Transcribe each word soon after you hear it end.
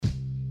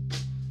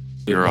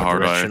bit You're a more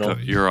hard directional.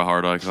 icon. You're a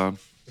hard icon.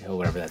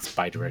 Whatever that's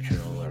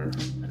bidirectional or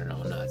I don't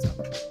know. No, it's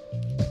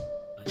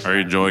not. Are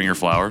you enjoying your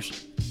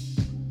flowers?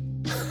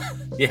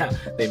 Yeah,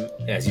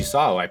 as you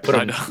saw, I put I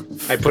them. know.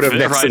 I put them Fit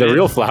next right to the in.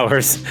 real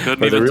flowers.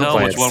 Couldn't or the even real tell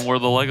plants. which one were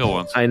the Lego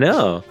ones. I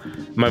know.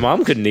 My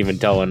mom couldn't even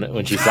tell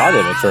when she saw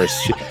them at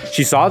first.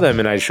 She saw them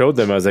and I showed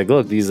them. I was like,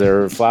 "Look, these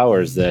are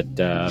flowers that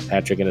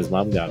Patrick and his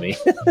mom got me."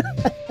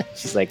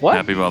 She's like, "What?"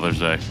 Happy Mother's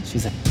Day.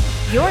 She's like,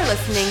 You're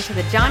listening to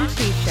The John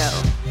Chi Show,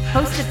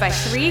 hosted by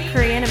 3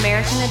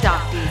 Korean-American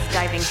adoptees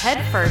diving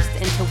headfirst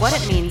into what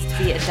it means to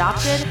be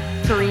adopted,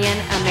 Korean,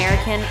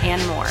 American,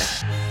 and more.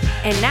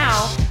 And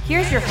now,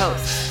 here's your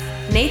hosts,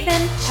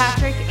 Nathan,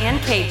 Patrick, and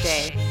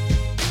KJ.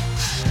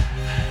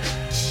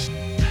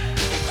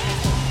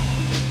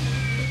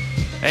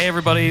 Hey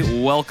everybody,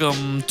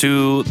 welcome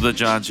to the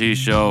John Chi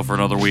Show for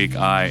another week.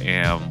 I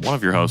am one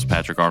of your hosts,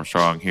 Patrick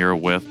Armstrong, here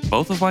with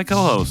both of my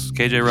co-hosts,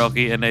 KJ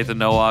Relke and Nathan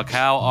Nowak.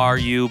 How are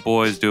you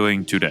boys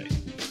doing today?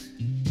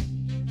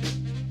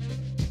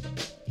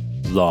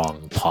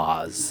 long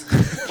pause.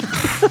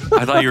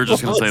 I thought you were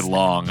just going to say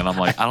long, and I'm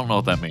like, I don't know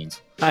what that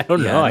means. I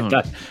don't know. Yeah, I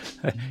thought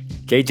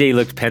KJ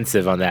looked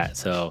pensive on that,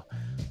 so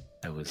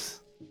I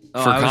was.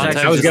 Oh, For I was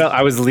context- actually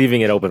I was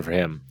leaving it open for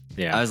him.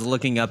 Yeah. I was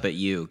looking up at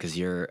you because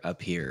you're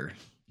up here.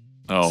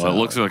 Oh, So- it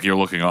looks like you're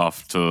looking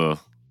off to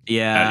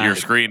Yeah, at your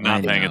screen,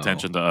 not I paying know.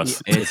 attention to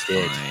us. It's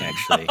did, fine.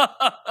 actually.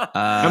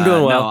 I'm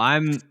doing well.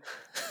 No,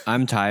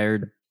 I'm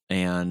tired,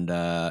 and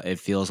it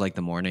feels like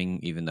the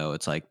morning, even though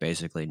it's like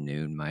basically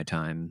noon my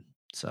time.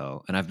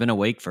 So, and I've been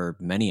awake for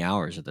many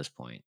hours at this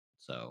point.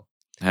 So,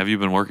 Have you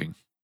been working?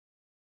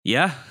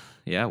 yeah,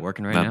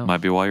 working right That now. might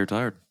be why you're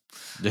tired.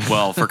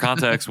 Well, for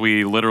context,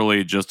 we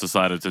literally just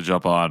decided to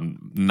jump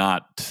on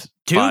not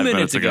 2 5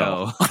 minutes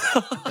ago.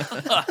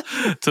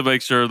 to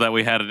make sure that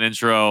we had an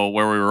intro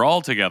where we were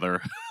all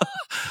together,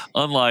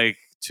 unlike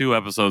 2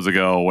 episodes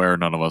ago where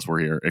none of us were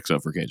here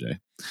except for KJ.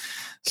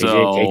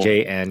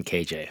 KJ, and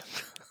KJ.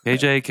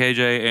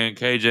 KJ, and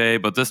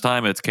KJ, but this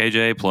time it's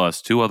KJ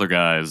plus 2 other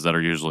guys that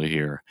are usually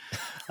here.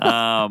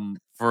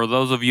 For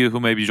those of you who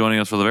may be joining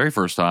us for the very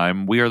first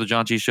time, we are the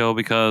John Chi Show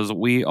because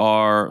we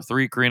are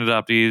 3 Korean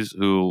adoptees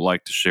who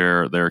like to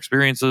share their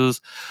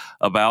experiences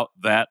about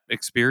that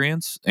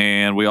experience.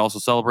 And we also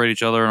celebrate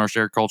each other and our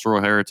shared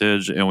cultural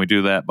heritage. And we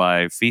do that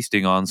by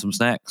feasting on some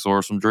snacks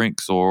or some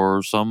drinks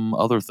or some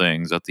other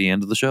things at the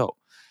end of the show.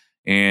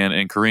 And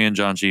in Korean,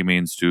 John Chi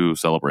means to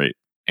celebrate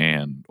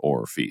and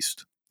or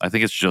feast. I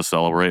think it's just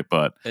celebrate,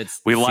 but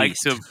It's we feast. like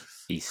to...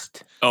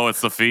 Feast. Oh, it's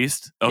the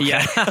feast? Okay.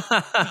 Yeah.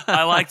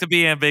 I like to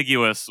be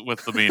ambiguous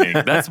with the meaning.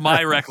 That's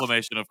my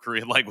reclamation of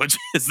Korean language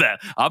is that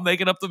I'm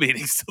making up the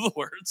meanings to the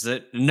words.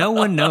 No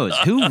one knows.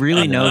 Who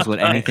really knows what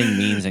anything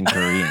means in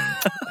Korean?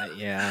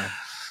 Yeah.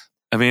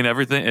 I mean,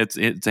 everything,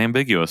 it's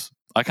ambiguous.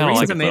 I kind of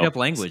Korean's like a it, made-up though.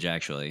 language,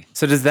 actually.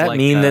 So does that Like,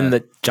 mean then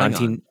that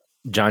Klingon.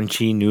 John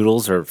Chi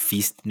noodles are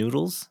feast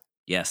noodles?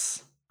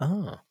 Yes.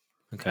 Oh,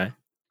 okay.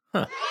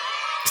 Huh.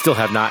 Still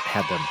have not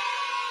had them.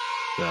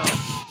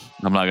 So.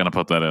 I'm not going to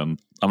put that in.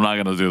 I'm not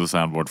going to do the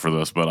soundboard for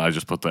this, but I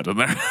just put that in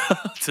there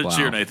to Wow.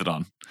 cheer Nathan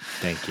on.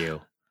 Thank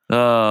you.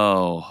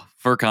 Oh,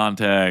 for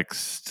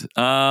context.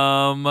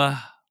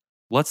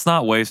 Let's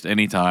not waste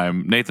any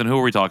time. Nathan, who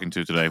are we talking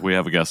to today? We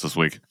have a guest this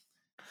week.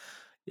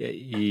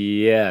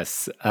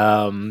 Yes.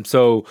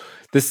 So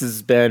this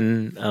has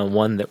been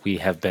one that we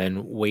have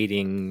been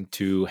waiting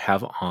to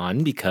have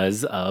on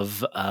because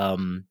of how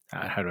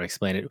do I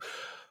explain it?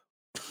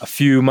 A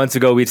few months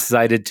ago, we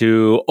decided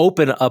to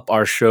open up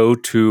our show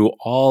to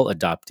all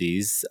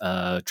adoptees,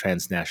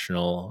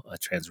 transnational,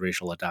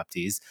 transracial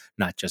adoptees,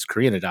 not just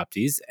Korean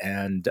adoptees.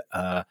 And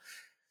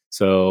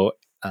so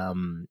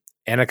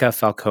Anica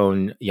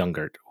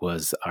Falcone-Juengert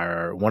was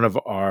one of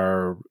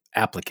our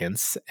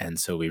applicants. And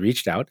so we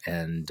reached out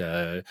and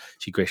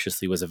she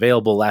graciously was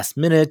available last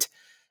minute.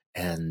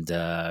 And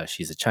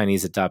she's a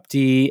Chinese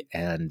adoptee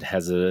and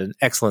has an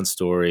excellent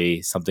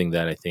story, something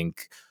that I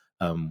think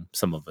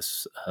some of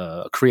us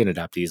Korean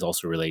adoptees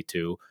also relate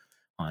to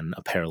on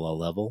a parallel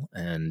level.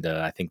 And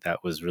I think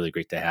that was really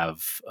great to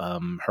have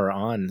her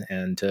on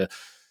and to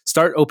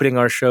start opening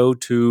our show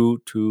to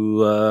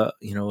a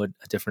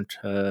different,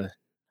 I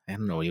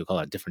don't know what you call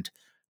it, different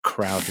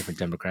crowd, different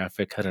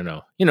demographic. I don't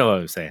know. You know what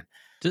I'm saying?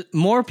 Just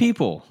more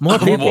people. More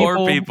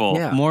people.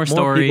 Yeah, More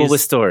stories. people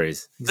with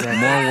stories. Exactly.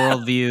 More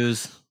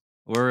worldviews.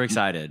 We're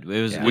excited.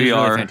 It was We really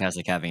are.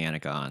 fantastic having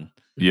Anica on.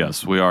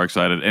 Yes, we are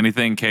excited.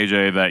 Anything,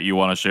 KJ, that you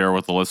want to share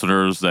with the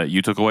listeners that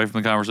you took away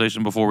from the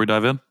conversation before we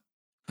dive in?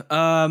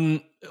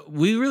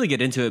 We really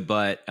get into it,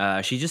 but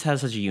she just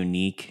has such a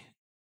unique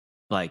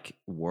like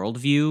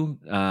worldview.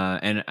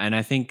 And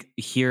I think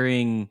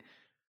hearing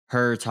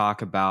her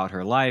talk about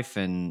her life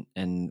and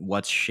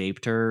what's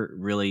shaped her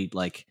really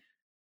like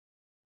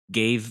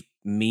gave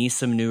me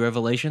some new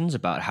revelations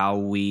about how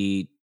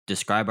we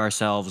describe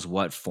ourselves,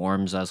 what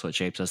forms us, what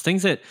shapes us.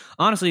 Things that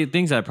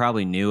I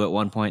probably knew at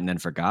one point and then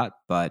forgot.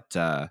 But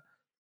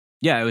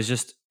yeah, it was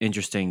just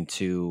interesting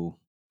to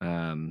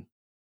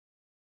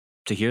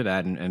hear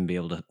that and be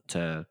able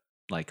to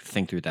like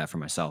think through that for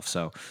myself.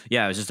 So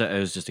yeah, it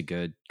was just a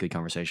good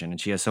conversation,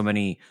 and she has so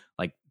many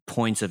like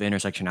points of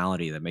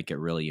intersectionality that make it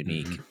really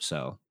unique.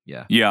 So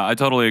yeah. Yeah, I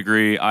totally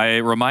agree.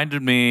 It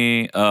reminded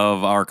me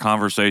of our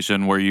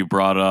conversation where you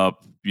brought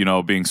up,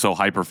 being so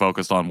hyper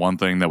focused on one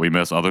thing that we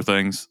miss other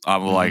things.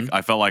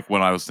 I felt like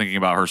when I was thinking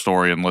about her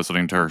story and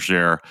listening to her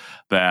share,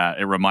 that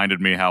it reminded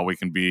me how we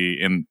can be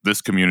in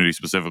this community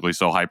specifically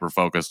so hyper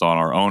focused on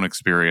our own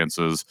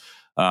experiences,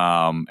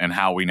 and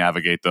how we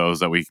navigate those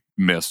that we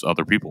miss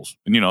other people's.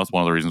 And, it's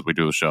one of the reasons we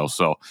do the show.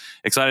 So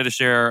excited to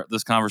share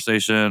this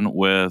conversation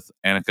with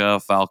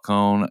Anica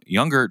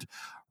Falcone-Juengert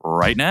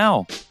right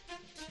now.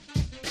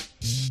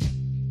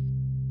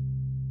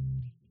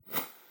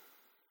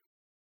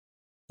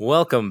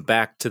 Welcome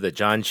back to the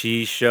John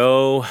Chi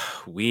Show.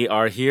 We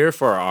are here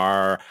for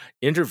our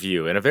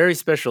interview, and a very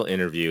special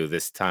interview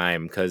this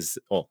time because,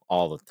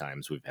 all the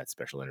times we've had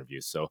special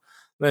interviews. So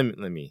let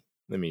me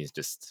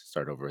just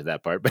start over with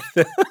that part. But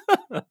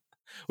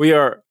we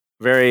are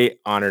very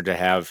honored to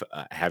have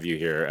you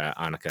here,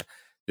 Anica.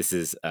 This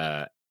is,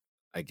 I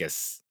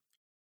guess,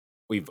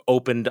 we've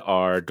opened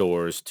our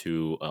doors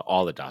to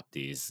all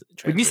adoptees.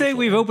 Would you say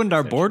we've opened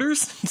our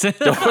borders?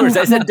 Doors.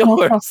 I said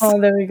doors. Oh,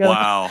 there we go.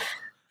 Wow.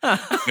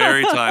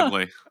 Very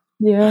timely.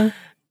 Yeah.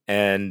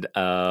 And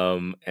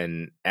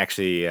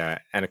actually,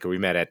 Anica, we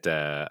met at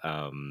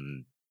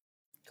Con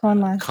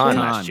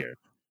last year.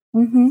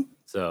 Mm-hmm.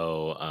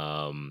 So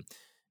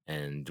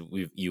and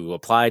you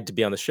applied to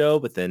be on the show,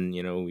 but then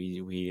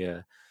we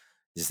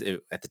just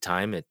at the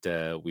time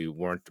we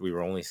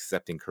were only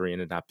accepting Korean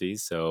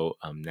adoptees. So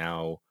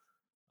now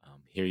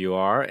here you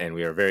are, and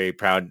we are very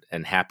proud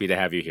and happy to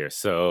have you here.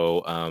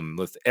 So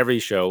with every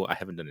show, I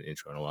haven't done an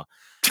intro in a while.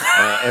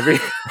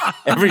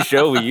 Every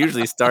show we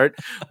usually start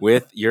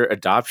with your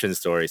adoption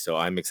story. So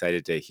I'm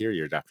excited to hear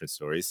your adoption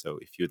story. So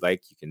if you'd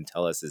like, you can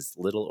tell us as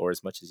little or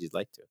as much as you'd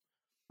like to.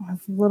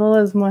 As little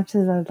as much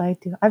as I'd like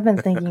to. I've been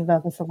thinking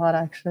about this a lot,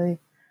 actually.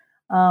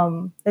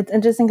 It's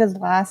interesting because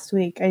last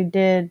week I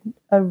did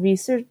a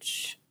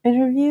research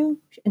interview,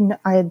 and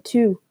I had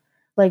 2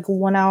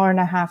 1 hour and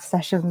a half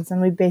sessions,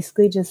 and we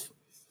basically just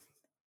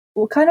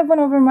kind of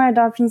went over my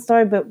adoption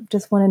story, but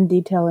just went in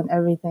detail and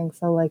everything.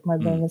 So my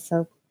brain is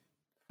so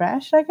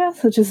fresh, I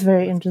guess, which is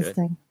very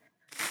interesting.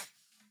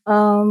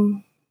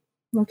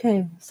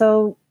 Okay,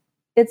 so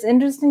it's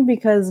interesting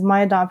because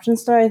my adoption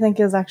story, I think,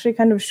 is actually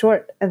kind of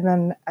short, and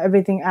then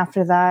everything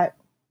after that,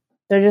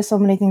 there are just so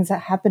many things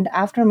that happened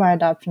after my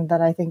adoption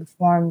that I think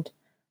formed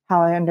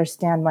how I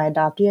understand my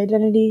adoptee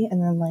identity,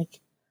 and then a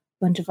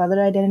bunch of other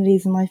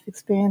identities and life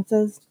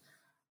experiences.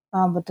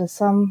 But to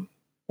sum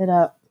it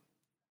up,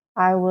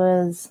 I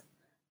was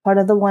part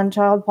of the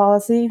one-child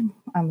policy,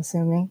 I'm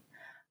assuming,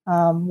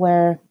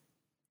 where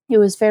it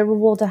was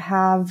favorable to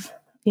have,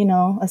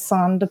 a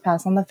son to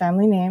pass on the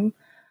family name.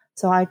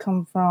 So I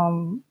come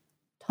from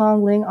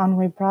Tongling,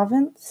 Anhui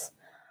Province,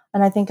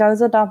 and I think I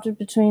was adopted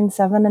between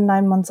 7 and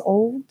 9 months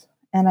old,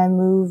 and I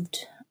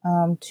moved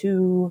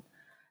to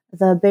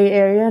the Bay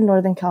Area,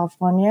 Northern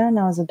California, and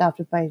I was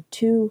adopted by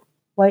 2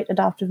 white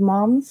adoptive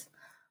moms,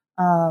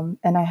 and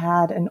I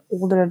had an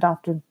older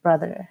adopted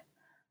brother.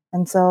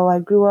 And so I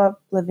grew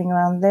up living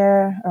around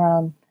there,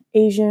 around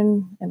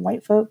Asian and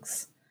white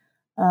folks.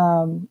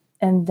 And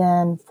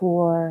then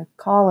for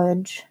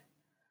college,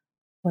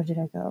 where did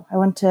I go? I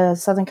went to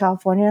Southern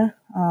California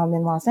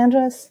in Los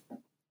Angeles,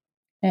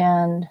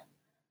 and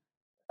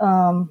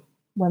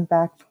went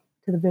back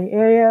to the Bay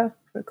Area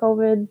for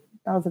COVID.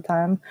 That was the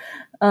time.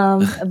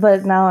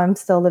 But now I'm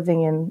still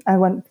living I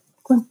went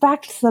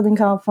back to Southern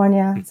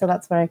California, so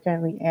that's where I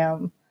currently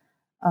am.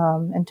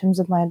 In terms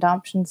of my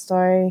adoption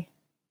story,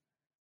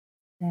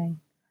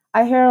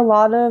 I hear a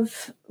lot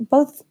of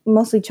both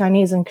mostly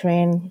Chinese and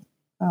Korean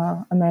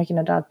American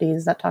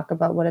adoptees that talk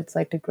about what it's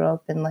like to grow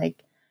up in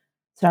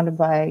surrounded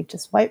by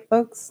just white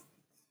folks.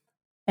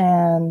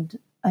 And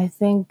I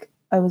think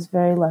I was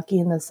very lucky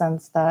in the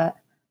sense that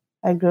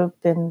I grew up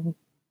in,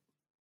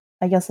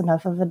 I guess,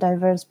 enough of a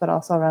diverse, but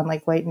also around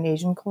white and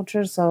Asian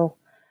culture. So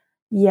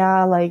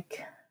yeah, I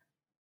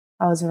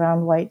was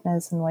around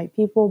whiteness and white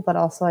people, but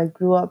also I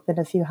grew up in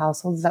a few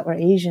households that were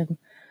Asian.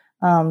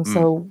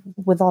 So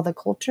with all the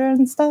culture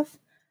and stuff,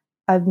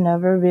 I've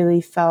never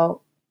really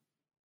felt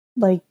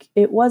like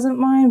it wasn't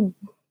mine,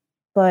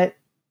 but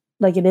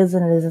it is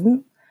and it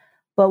isn't.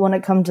 But when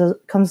it comes to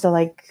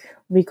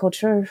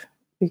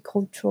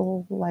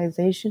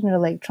reculturalization,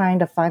 or trying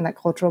to find that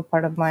cultural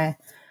part of my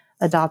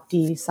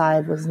adoptee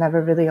side was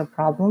never really a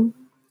problem.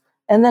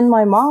 And then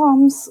my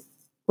mom's,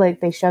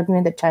 they shoved me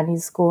into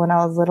Chinese school when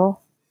I was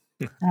little.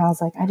 And I was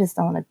like, I just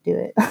don't want to do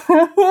it.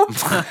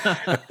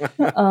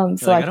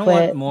 So I don't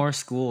quit. want more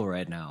school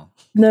right now.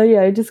 No,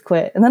 yeah, I just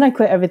quit. And then I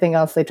quit everything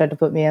else they tried to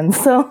put me in.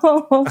 So,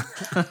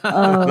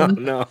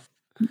 No.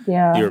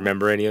 Yeah. Do you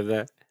remember any of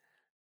that?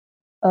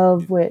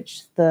 Of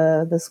which?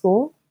 The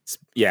school?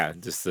 Yeah,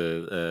 just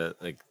the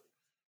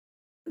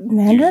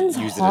Mandarin's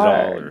use hard. it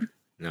at all, or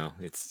no?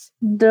 It's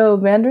No,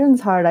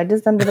 Mandarin's hard. I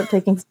just ended up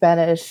taking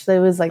Spanish. So it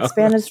was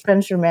Spanish,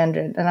 French, or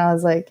Mandarin. And I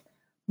was like,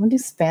 I'm going to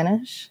do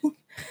Spanish.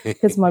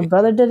 because my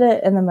brother did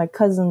it, and then my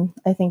cousin,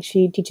 I think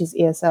she teaches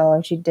ESL,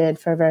 or she did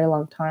for a very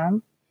long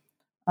time.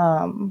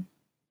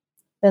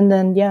 And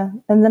then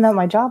at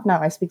my job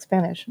now I speak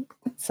Spanish,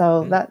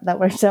 so that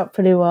works out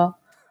pretty well.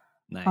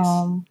 Nice.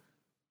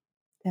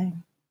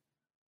 Dang,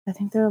 I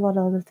think there are a lot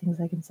of other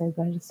things I can say,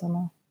 but I just don't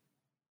know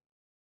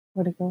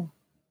where to go.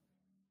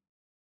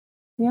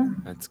 Yeah,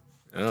 That's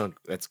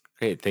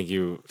great. Thank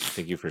you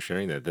for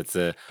sharing that. That's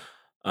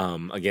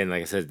again,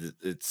 like I said,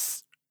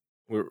 it's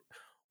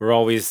we're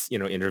always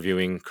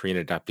interviewing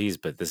Korean adoptees,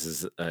 but this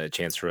is a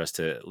chance for us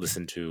to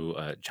listen to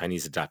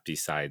Chinese adoptee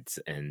sides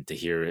and to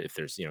hear if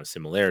there's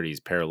similarities,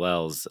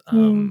 parallels,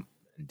 and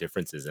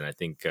differences. And I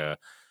think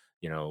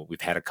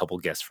we've had a couple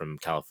guests from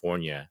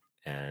California,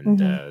 and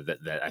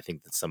that I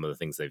think that some of the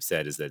things they've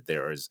said is that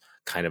there is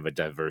kind of a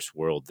diverse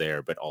world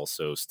there, but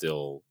also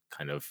still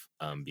kind of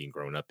being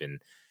grown up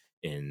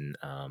in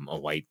a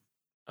white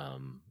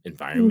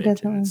environment.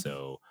 definitely. And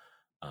so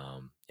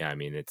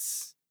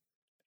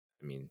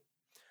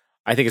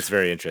I think it's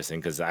very interesting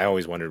because I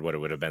always wondered what it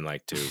would have been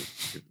like to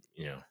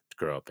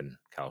grow up in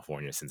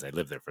California since I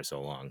lived there for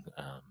so long.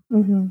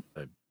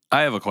 But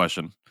I have a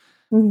question.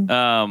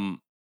 Since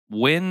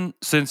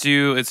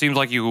it seems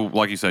like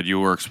you said, you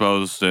were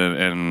exposed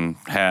and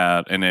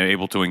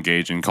able to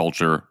engage in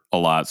culture a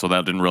lot, so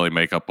that didn't really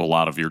make up a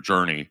lot of your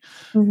journey.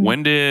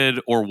 When did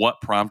or what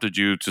prompted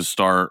you to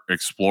start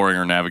exploring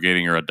or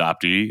navigating your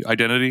adoptee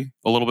identity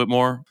a little bit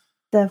more?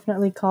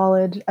 Definitely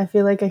college. I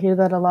feel like I hear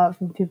that a lot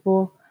from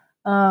people.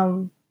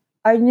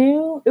 I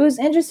knew it was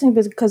interesting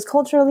because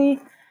culturally,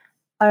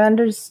 I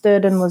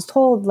understood and was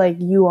told, like,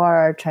 you are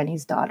our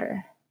Chinese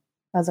daughter.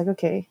 I was like,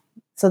 okay.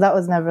 So that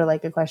was never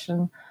like a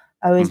question.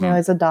 I always knew I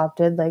was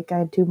adopted. Like, I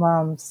had two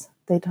moms.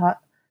 They taught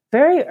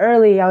very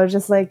early. I was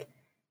just like,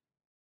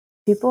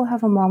 people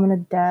have a mom and a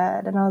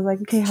dad. And I was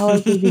like, okay, how are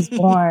babies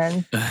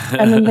born?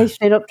 And then they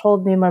straight up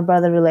told me and my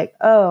brother were like,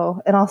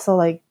 oh. And also,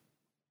 like,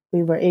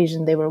 we were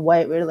Asian, they were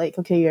white. We were like,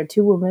 okay, you're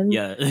two women.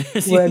 Yeah.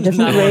 We're a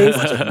different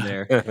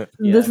race.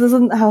 This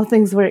isn't how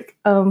things work.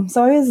 So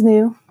I always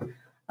knew.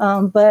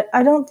 But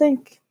I don't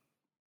think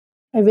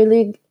I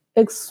really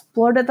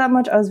explored it that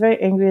much. I was very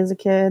angry as a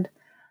kid.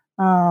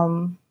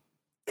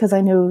 Because I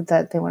knew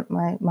that they weren't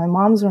my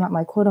moms were not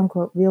my quote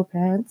unquote real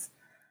parents.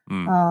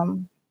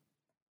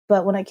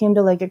 But when it came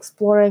to like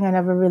exploring, I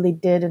never really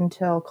did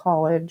until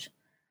college.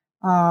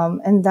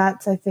 And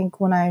that's, I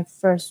think, when I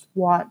first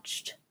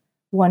watched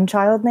One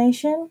Child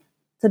Nation.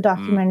 It's a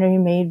documentary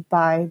made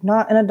by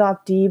not an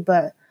adoptee,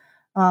 but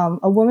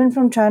a woman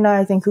from China,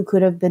 I think, who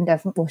could have been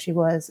she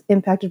was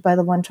impacted by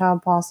the one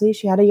child policy.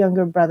 She had a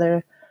younger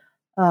brother.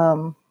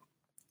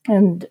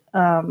 And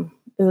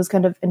it was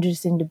kind of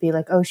interesting to be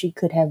like, oh, she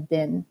could have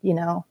been,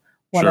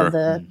 one of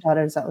the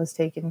daughters that was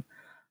taken.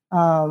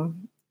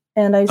 And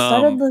I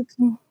started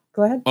looking.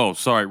 Go ahead. Oh,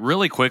 sorry.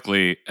 Really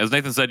quickly, as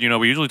Nathan said,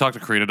 we usually talk to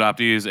Korean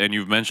adoptees, and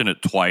you've mentioned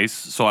it twice.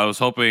 So I was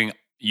hoping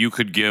you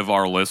could give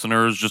our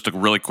listeners just a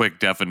really quick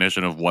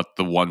definition of what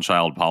the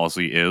one-child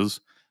policy is.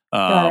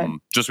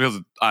 Just because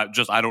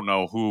I don't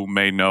know who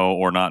may know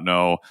or not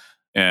know.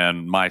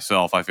 And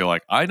myself, I feel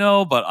like I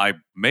know, but I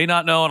may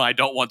not know, and I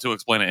don't want to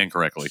explain it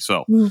incorrectly.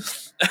 So,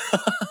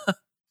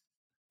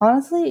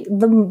 honestly,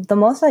 the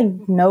most I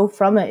know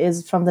from it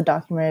is from the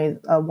documentary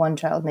One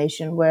Child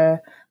Nation,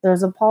 where there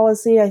was a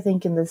policy, I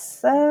think in the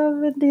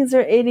 70s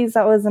or 80s,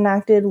 that was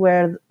enacted,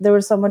 where there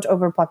was so much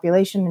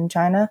overpopulation in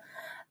China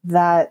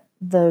that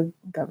the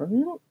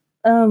government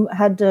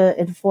had to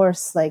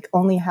enforce like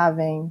only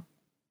having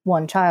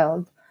one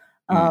child.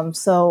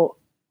 So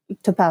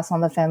to pass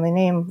on the family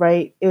name,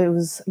 right, it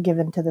was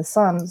given to the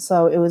son.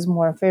 So it was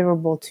more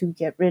favorable to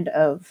get rid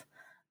of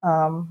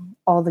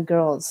all the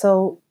girls.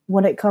 So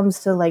when it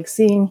comes to like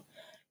seeing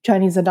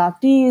Chinese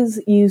adoptees,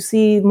 you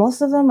see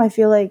most of them, I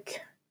feel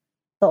like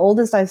the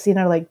oldest I've seen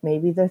are like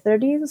maybe their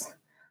 30s.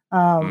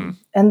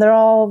 And they're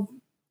all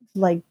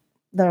like,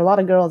 there are a lot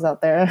of girls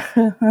out there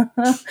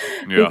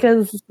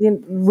because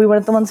we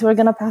weren't the ones who were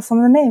going to pass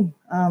on the name.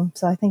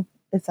 So I think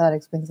if that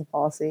explains the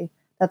policy,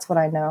 that's what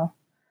I know.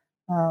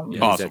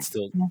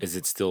 Awesome. Is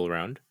it still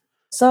around?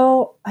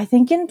 So I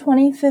think in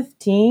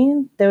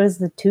 2015 there was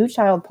the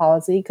 2-child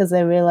policy because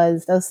they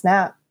realized, oh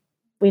snap,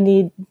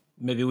 maybe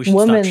we should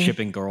stop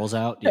shipping girls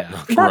out. Yeah,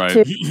 that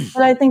too.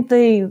 But I think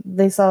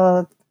they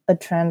saw a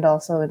trend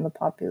also in the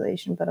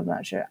population, but I'm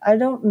not sure. I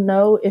don't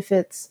know if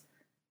it's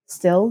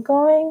still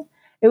going.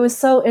 It was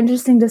so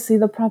interesting to see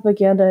the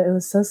propaganda. It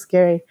was so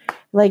scary.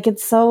 Like,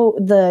 it's so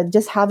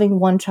just having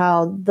one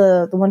child.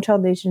 The One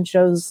Child Nation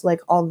shows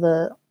like all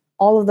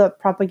of the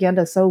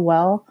propaganda so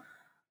well.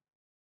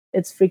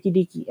 It's freaky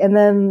deaky.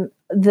 And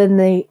then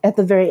they, at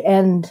the very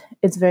end,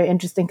 it's very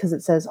interesting because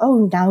it says,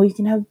 oh, now you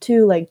can have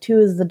 2. Like, 2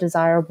 is the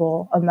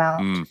desirable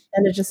amount.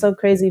 And it's just so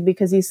crazy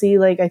because you see,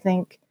 like, I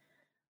think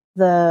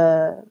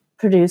the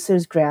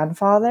producer's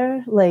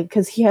grandfather, like,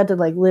 because he had to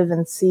like live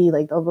and see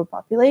like the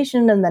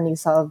overpopulation, and then he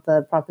saw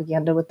the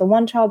propaganda with the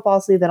one child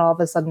policy, then all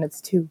of a sudden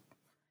it's 2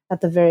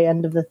 at the very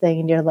end of the thing,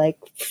 and you're like,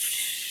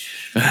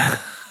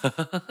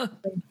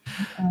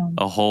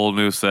 A whole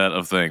new set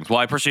of things. Well,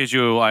 I appreciate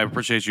you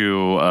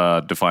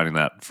defining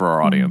that for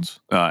our audience,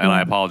 and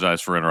I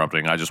apologize for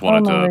interrupting. I just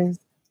wanted to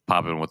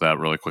pop in with that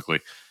really quickly.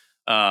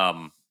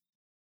 And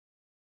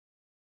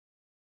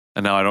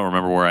now I don't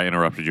remember where I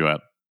interrupted you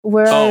at.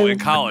 In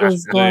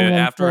college,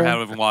 after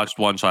having watched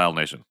One Child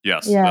Nation.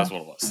 Yes, that's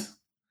what it was.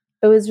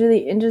 It was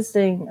really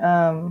interesting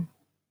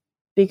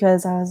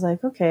because I was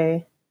like,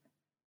 okay,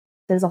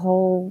 there's a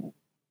whole,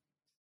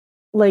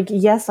 like,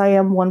 yes, I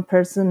am one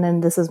person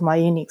and this is my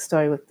unique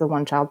story with the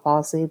one child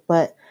policy,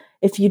 but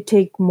if you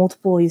take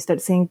multiple, you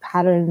start seeing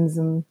patterns.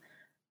 And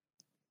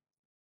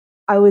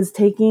I was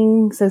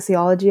taking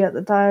sociology at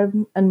the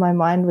time and my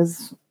mind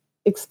was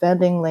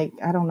expanding, like,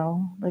 I don't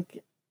know,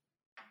 like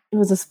it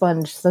was a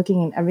sponge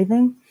soaking in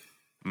everything.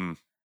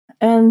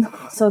 And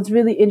so it's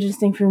really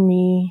interesting for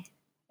me,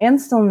 and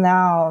still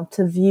now,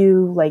 to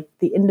view like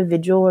the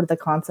individual or the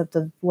concept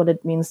of what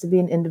it means to be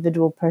an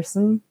individual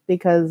person.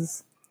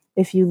 Because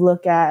if you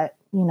look at,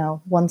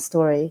 one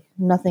story,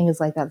 nothing is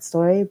like that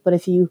story. But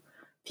if you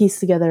piece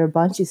together a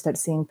bunch, you start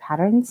seeing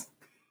patterns.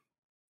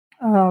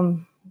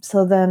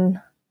 So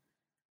then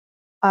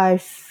I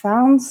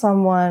found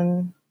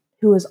someone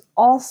who was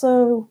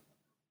also,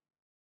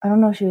 I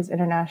don't know if she was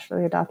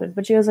internationally adopted,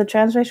 but she was a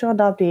transracial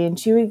adoptee, and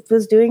she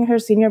was doing her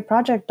senior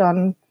project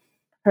on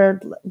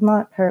her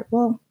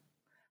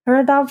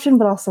adoption,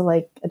 but also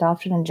like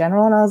adoption in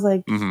general. And I was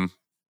like,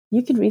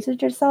 you could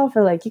research yourself,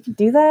 or like you could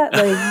do that.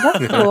 Like,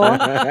 that's cool.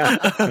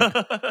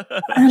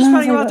 I'm just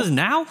finding about this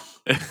now.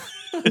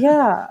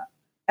 Yeah.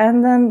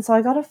 And then, so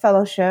I got a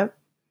fellowship,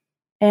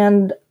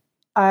 and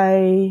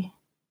I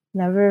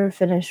never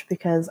finished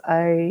because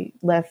I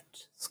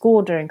left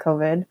school during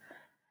COVID.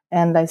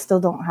 And I still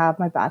don't have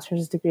my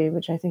bachelor's degree,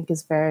 which I think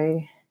is it's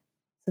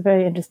a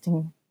very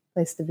interesting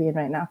place to be in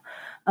right now.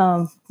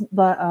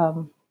 What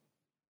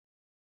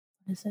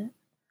is it?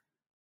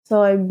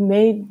 So I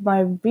made my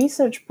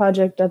research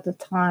project at the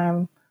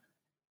time.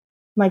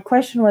 My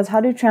question was,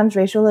 how do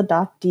transracial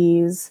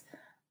adoptees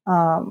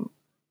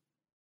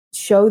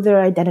show their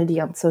identity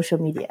on social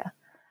media?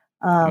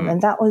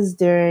 And that was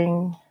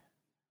during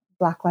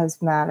Black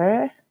Lives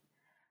Matter.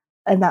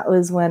 And that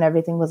was when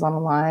everything was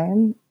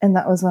online. And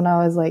that was when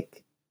I was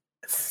like,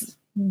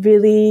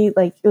 really,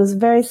 like, it was a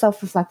very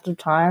self-reflective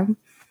time.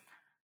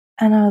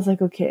 And I was like,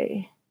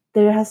 okay,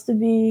 there has to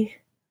be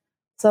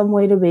some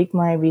way to make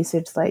my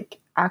research like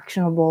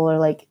actionable, or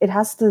like it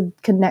has to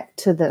connect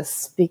to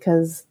this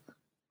because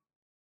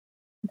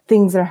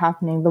things are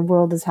happening, the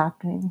world is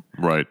happening.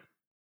 Right.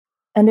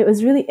 And it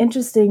was really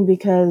interesting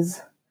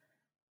because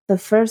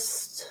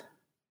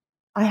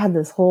I had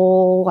this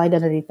whole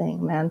identity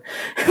thing, man.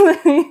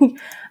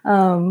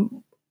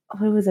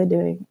 What was I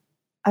doing?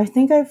 I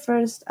think I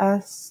first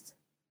asked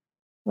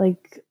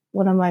like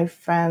one of my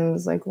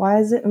friends, like, why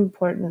is it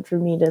important for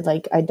me to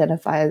like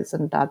identify as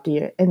an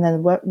adoptee? And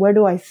then where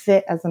do I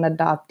fit as an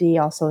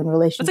adoptee also in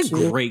relation to... That's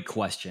a great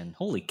question.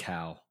 Holy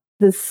cow.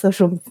 This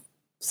social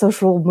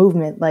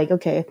movement. Like,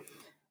 okay,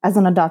 as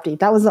an adoptee,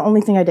 that was the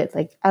only thing I did,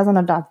 like as an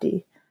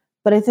adoptee.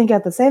 But I think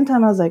at the same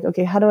time, I was like,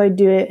 okay, how do I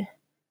do it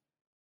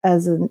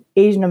as an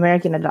Asian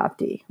American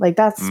adoptee? Like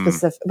that's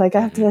specific. Like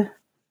I have to,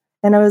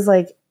 and I was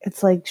like,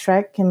 it's like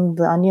Shrek and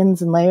the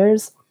onions and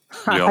layers.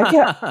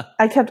 Yep.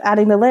 I kept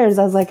adding the layers.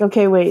 I was like,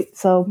 okay, wait.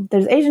 So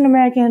there's Asian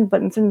American,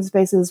 but in certain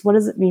spaces, what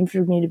does it mean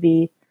for me to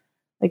be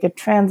like a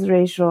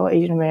transracial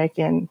Asian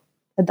American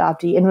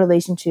adoptee in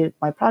relation to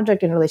my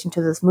project, in relation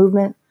to this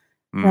movement?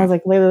 And I was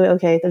like, wait,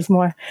 okay, there's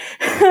more.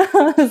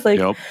 I was like,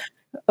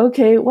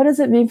 okay, what does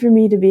it mean for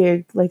me to be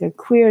a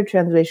queer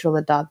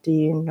transracial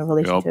adoptee in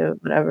relation to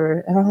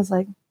whatever? And I was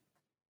like,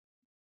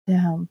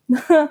 damn.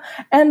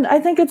 And I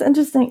think it's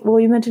interesting. Well,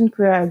 you mentioned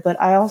Queer Eye,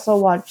 but I also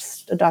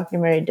watched a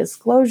documentary,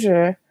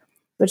 Disclosure,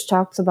 which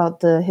talks about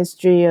the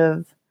history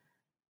of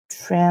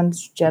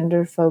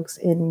transgender folks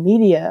in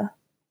media.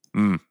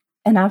 And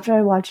after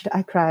I watched it,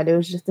 I cried. There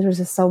was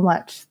just so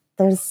much.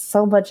 There's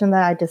so much in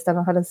that. I just don't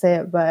know how to say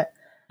it. But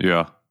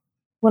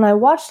when I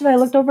watched it, I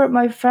looked over at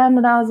my friend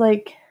and I was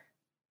like,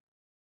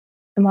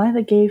 am I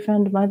the gay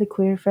friend? Am I the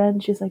queer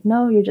friend? She's like,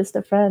 no, you're just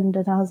a friend.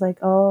 And I was like,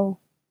 oh,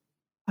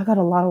 I got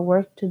a lot of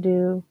work to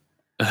do.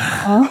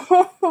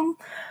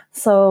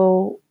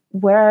 So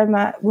where I'm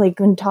at, like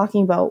when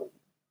talking about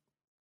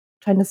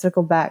trying to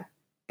circle back,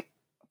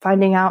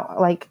 finding out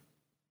like,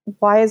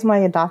 why is my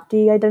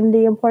adoptee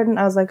identity important?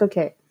 I was like,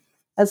 okay,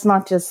 it's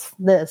not just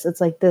this. It's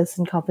like this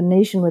in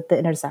combination with the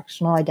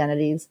intersectional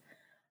identities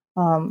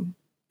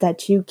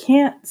that you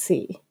can't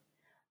see.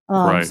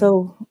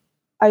 So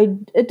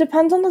it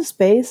depends on the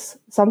space.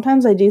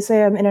 Sometimes I do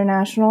say I'm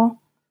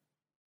international.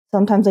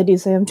 Sometimes I do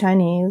say I'm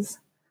Chinese.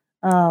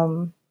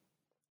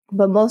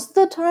 But most of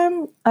the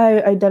time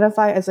I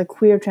identify as a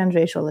queer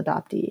transracial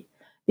adoptee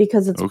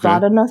because it's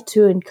broad enough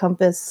to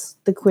encompass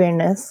the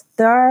queerness.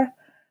 There are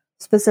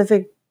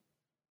specific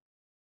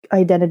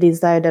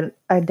identities that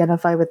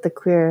identify with the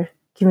queer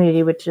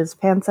community, which is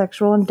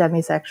pansexual and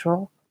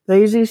demisexual. They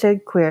usually say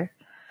queer.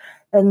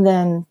 And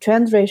then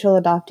transracial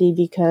adoptee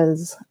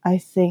because I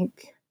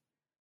think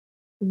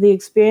the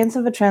experience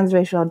of a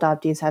transracial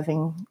adoptee is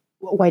having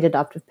white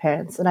adoptive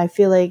parents. And I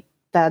feel like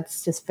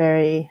that's just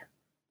there's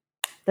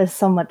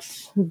so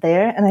much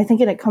there. And I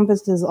think it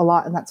encompasses a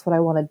lot. And that's what I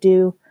want to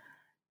do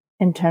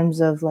in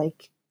terms of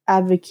like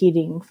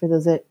advocating for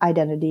those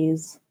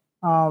identities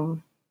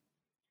and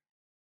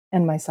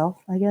myself,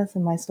 I guess,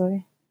 in my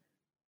story.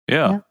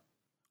 Yeah.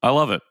 I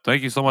love it.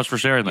 Thank you so much for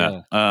sharing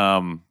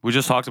that. We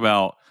just talked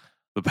about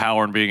the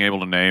power in being able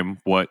to name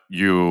what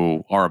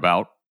you are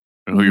about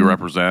and who you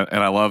represent.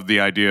 And I love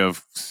the idea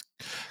of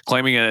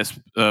claiming it as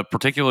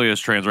particularly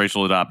as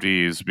transracial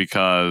adoptees,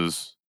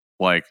 because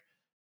like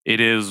it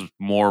is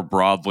more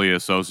broadly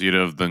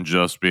associative than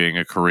just being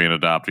a Korean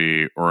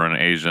adoptee or an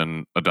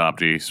Asian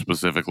adoptee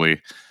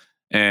specifically.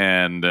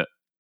 And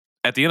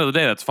at the end of the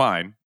day, that's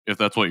fine. If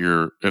that's who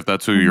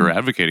you're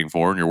advocating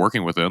for and you're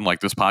working within. Like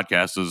this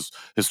podcast has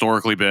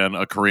historically been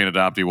a Korean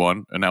adoptee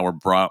one, and now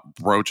we're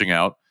broaching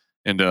out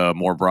into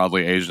more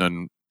broadly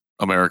Asian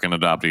American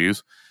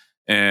adoptees.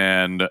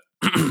 And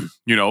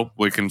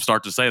we can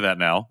start to say that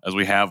now as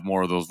we have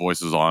more of those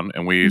voices on,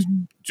 and we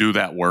do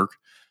that work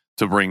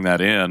to bring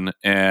that in.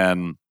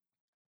 And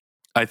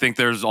I think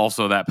there's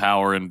also that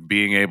power in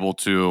being able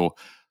to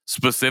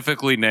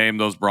specifically name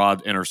those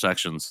broad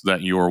intersections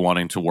that you are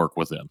wanting to work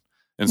within.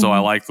 And so I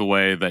like the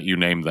way that you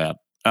named that.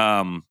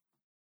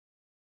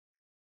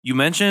 You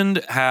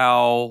mentioned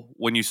how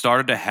when you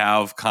started to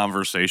have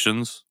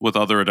conversations with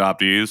other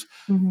adoptees,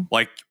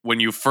 like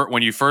when you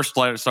first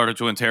started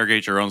to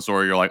interrogate your own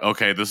story, you're like,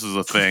 okay, this is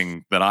a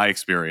thing that I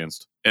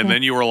experienced. And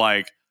then you were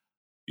like,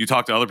 you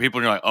talk to other people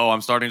and you're like, oh,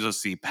 I'm starting to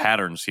see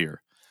patterns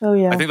here. Oh,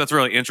 yeah. I think that's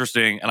really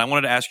interesting. And I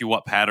wanted to ask you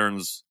what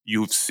patterns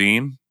you've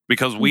seen.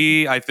 Because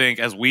I think,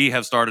 as we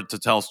have started to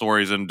tell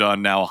stories and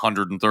done now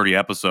 130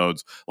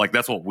 episodes, like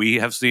that's what we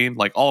have seen.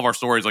 Like all of our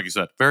stories, like you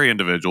said, very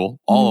individual,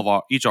 all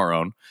of each our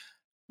own.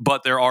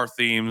 But there are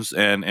themes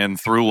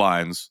and through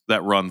lines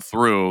that run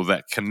through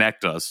that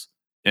connect us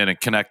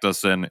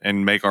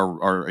and make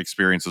our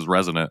experiences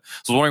resonant.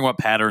 So I was wondering what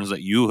patterns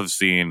that you have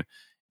seen.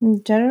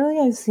 Generally,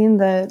 I've seen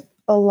that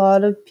a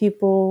lot of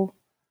people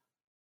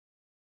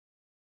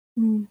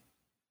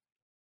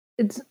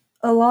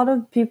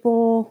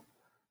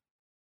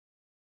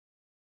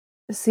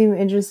seem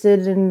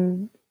interested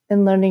in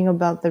learning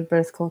about their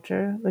birth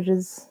culture, which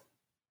is,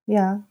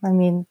 I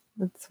mean,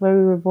 that's where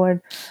we were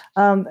born.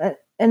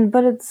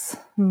 But it's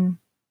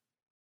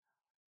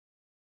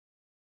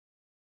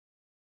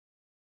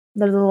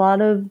there's a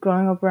lot of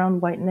growing up around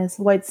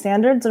white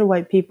standards or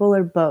white people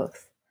or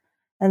both,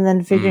 and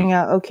then figuring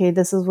out, okay,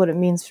 this is what it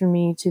means for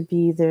me to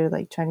be either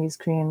like Chinese,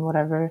 Korean,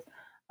 whatever,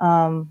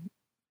 and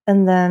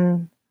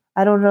then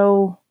I don't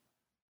know.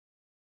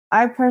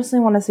 I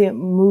personally want to see it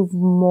move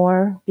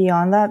more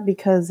beyond that,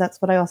 because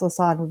that's what I also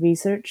saw in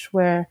research,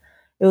 where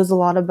it was a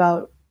lot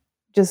about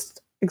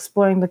just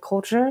exploring the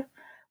culture,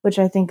 which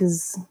I think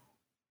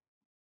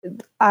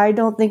I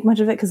don't think much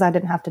of it because I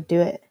didn't have to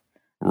do it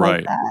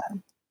like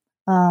that.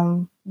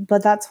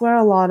 But that's where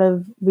a lot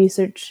of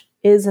research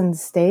is and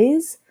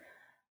stays.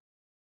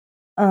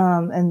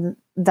 And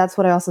that's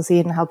what I also see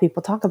in how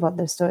people talk about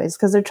their stories,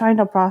 because they're trying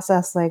to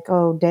process like,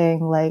 oh,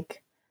 dang,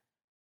 like,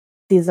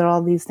 these are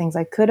all these things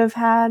I could have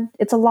had.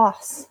 It's a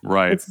loss.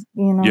 Right. It's,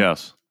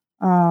 Yes.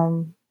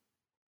 And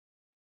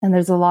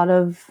there's a lot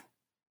of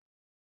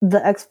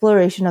the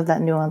exploration of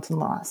that nuance and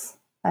loss.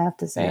 I have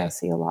to say, I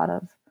see a lot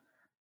of.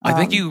 I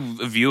think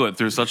you view it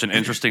through such an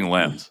interesting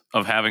lens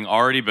of having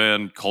already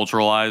been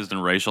culturalized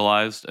and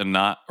racialized, and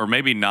not, or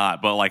maybe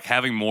not, but like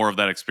having more of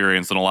that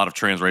experience than a lot of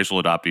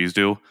transracial adoptees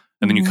do.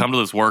 And then you come to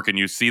this work and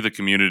you see the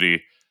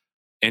community,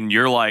 and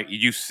you're like,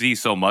 you see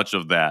so much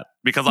of that.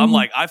 Because I'm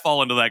like, I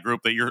fall into that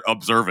group that you're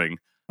observing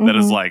that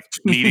is like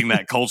needing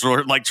that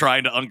cultural, like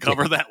trying to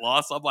uncover that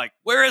loss. I'm like,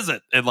 where is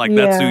it? And like,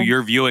 that's who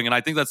you're viewing. And I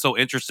think that's so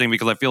interesting,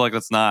 because I feel like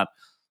that's not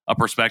a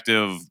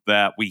perspective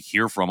that we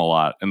hear from a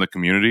lot in the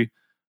community,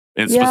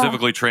 and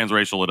specifically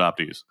transracial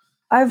adoptees.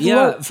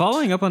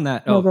 Following up on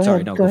that. Go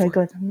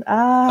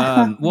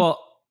ahead. Well,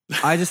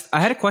 I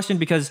had a question,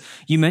 because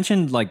you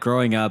mentioned like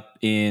growing up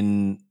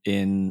in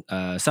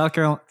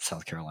Southern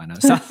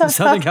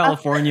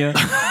California,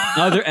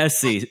 other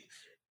SC,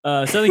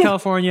 Southern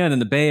California, and then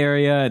the Bay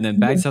Area, and then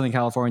back to Southern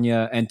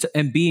California,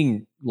 and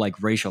being like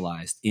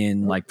racialized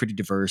in like pretty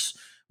diverse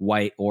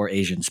white or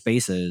Asian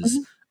spaces.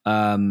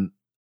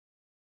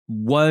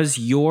 Was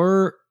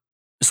your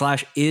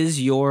 / is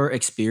your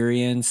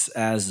experience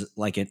as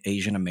like an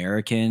Asian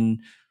American,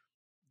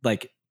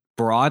 like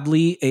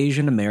broadly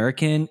Asian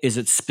American, is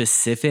it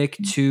specific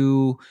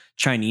to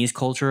Chinese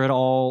culture at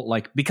all?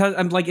 Like, because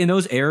I'm like in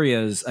those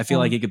areas, I feel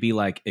like it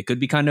could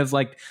be kind of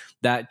like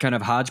that kind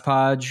of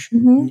hodgepodge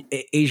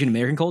Asian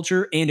American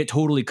culture, and it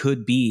totally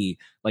could be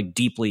like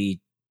deeply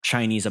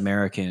Chinese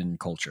American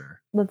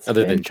culture.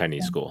 Other than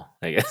Chinese school,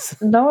 I guess.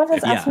 No one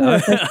has asked me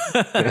that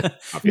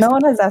question. No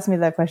one has asked me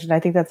that question. I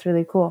think that's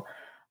really cool.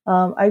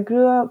 I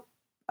grew up,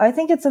 I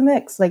think it's a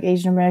mix, like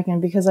Asian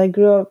American, because I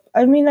grew up,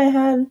 I mean, I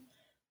had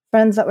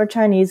friends that were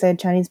Chinese. I had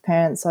Chinese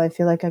parents, so I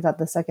feel like I got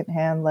the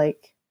secondhand,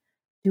 like,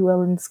 do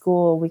well in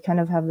school, we kind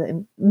of have they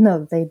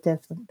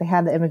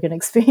had the immigrant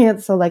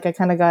experience. So like I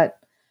kind of got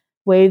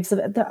waves of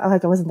it.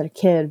 Like I wasn't their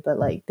kid, but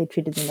like they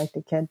treated me like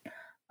their kid.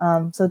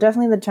 So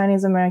definitely the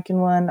Chinese American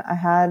one. I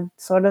had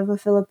sort of a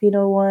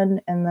Filipino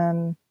one, and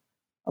then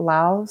a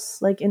Laos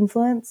like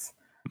influence.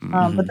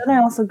 But then I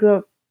also grew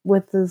up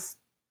with this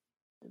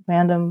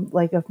random,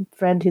 like a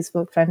friend who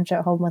spoke French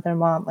at home with her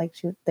mom. Like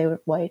they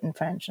were white and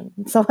French, and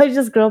so I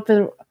just grew up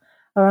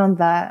around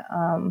that.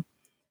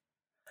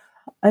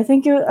 I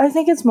think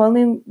it's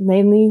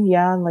mainly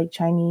yeah, like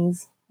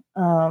Chinese.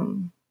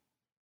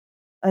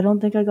 I don't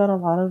think I got a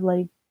lot of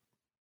like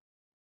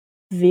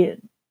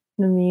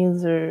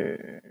Vietnamese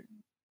or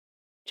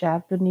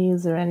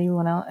Japanese or any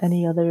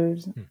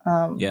others.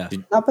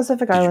 Not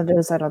Pacific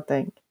Islanders, I don't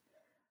think.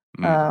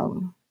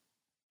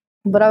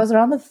 But I was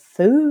around the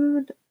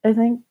food, I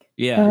think.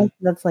 Yeah.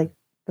 That's like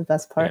the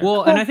best part.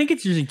 Well, and I think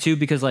it's interesting too,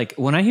 because like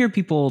when I hear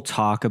people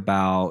talk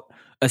about,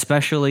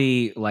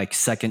 especially like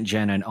second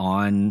gen and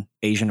on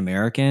Asian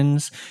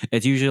Americans,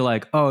 it's usually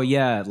like, oh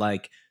yeah,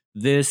 like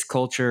this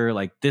culture,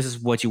 like this is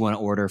what you want to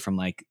order from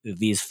like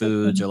these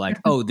foods, or like,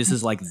 oh, this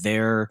is like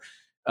their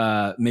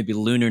maybe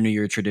Lunar New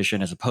Year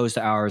tradition as opposed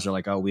to ours, or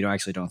like, oh, we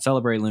don't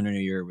celebrate Lunar New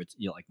Year, with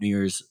like New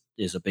Year's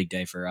is a big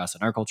day for us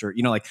in our culture,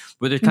 like,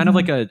 but there's kind of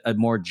like a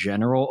more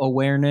general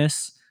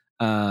awareness,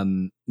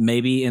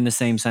 maybe in the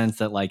same sense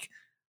that like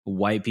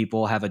white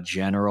people have a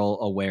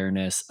general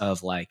awareness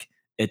of like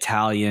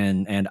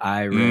Italian and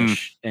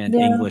Irish and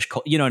English,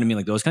 you know what I mean?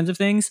 Like those kinds of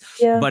things,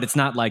 but it's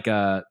not like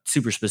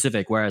super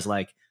specific. Whereas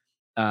like,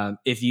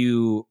 if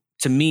you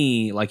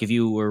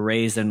were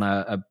raised in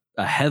a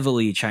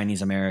heavily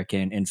Chinese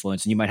American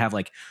influence, and you might have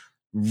like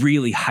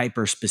really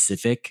hyper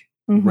specific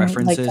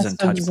references like and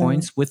touch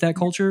points with that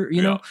culture,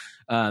 you know?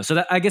 So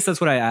that, I guess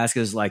that's what I ask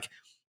is like,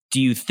 do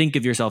you think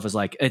of yourself as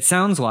like, it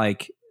sounds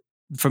like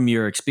from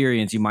your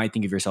experience, you might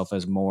think of yourself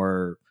as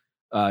more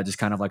just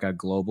kind of like a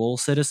global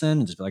citizen,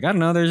 and just be like, I don't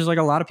know, there's just like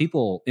a lot of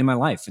people in my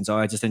life, and so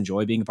I just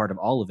enjoy being a part of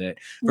all of it.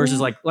 Versus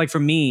like for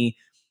me,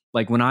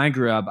 like when I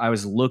grew up,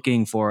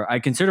 I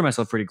consider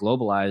myself pretty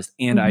globalized,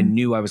 and I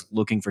knew I was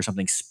looking for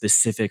something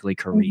specifically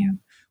Korean.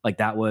 Like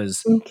that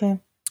was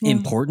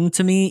important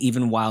to me,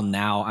 even while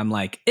now I'm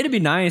like, it'd be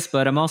nice,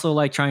 but I'm also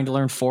like trying to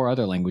learn 4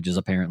 other languages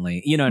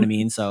apparently, you know what I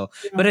mean? So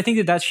but I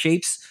think that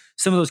shapes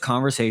some of those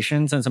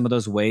conversations and some of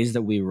those ways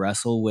that we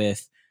wrestle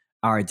with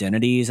our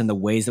identities and the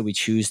ways that we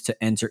choose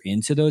to enter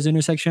into those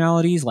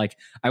intersectionalities. Like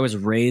I was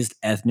raised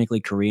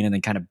ethnically Korean and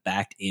then kind of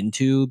backed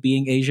into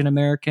being Asian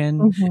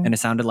American. And it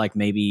sounded like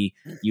maybe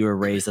you were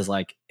raised as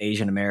like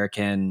Asian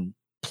American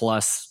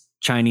plus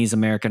Chinese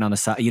American on the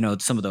side,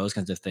 some of those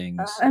kinds of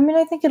things. I mean,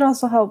 I think it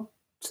also helped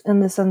in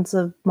the sense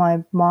of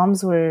my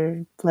moms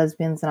were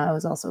lesbians and I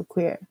was also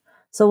queer.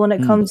 So when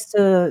it comes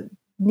to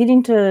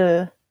needing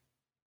to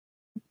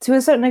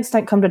a certain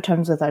extent come to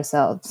terms with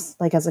ourselves,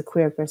 like as a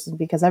queer person,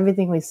 because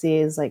everything we see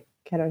is like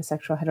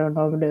heterosexual,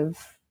 heteronormative,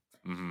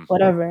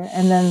 whatever.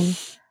 And then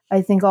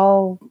I think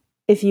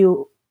if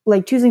you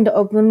like choosing to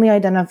openly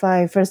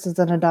identify first as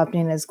an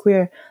adopting as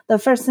queer, the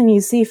first thing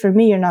you see, for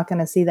me, you're not going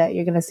to see that.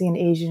 You're going to see an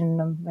Asian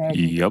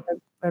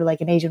American or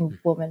like an Asian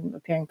woman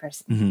appearing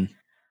person.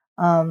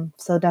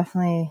 So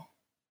definitely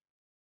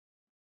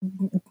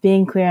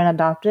being queer and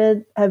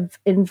adopted have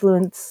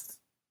influenced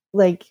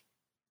like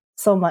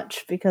so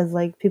much, because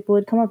like people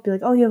would come up and be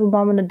like, oh, you have a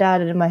mom and a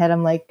dad, and in my head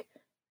I'm like,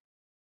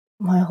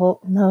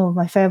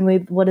 my family,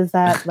 what is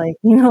that? Like,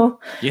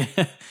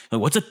 yeah,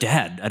 what's a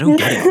dad? I don't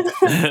get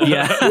it.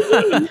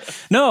 Yeah.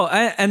 No,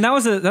 and that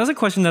was a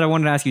question that I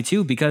wanted to ask you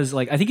too, because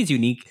like I think it's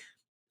unique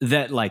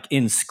that like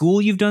in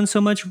school you've done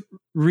so much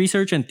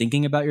research and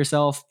thinking about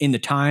yourself in the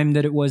time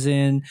that it was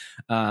in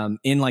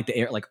like the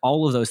air, like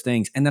all of those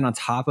things, and then on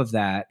top of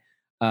that,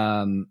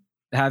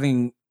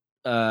 having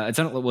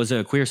it was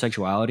a queer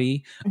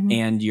sexuality,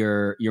 and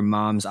your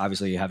mom's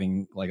obviously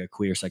having like a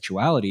queer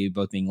sexuality,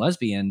 both being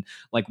lesbian.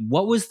 Like,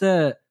 what was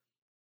the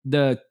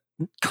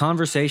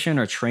conversation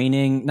or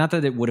training? Not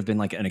that it would have been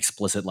like an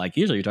explicit, like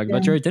usually you're talking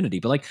about your identity,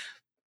 but like,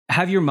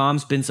 have your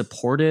moms been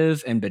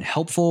supportive and been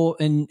helpful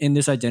in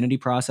this identity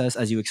process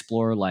as you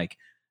explore like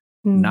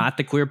not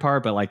the queer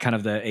part, but like kind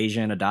of the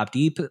Asian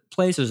adoptee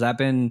place? Has that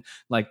been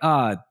like,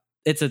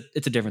 it's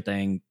a different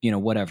thing,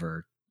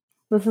 whatever?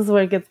 This is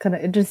where it gets kind of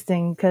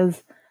interesting,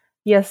 because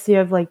yes, you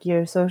have like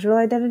your social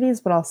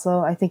identities, but also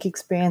I think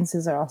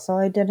experiences are also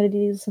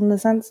identities in the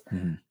sense.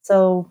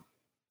 So,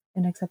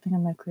 in accepting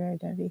of my queer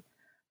identity.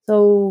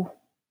 So,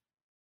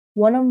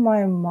 one of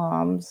my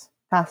moms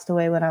passed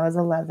away when I was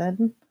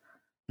 11.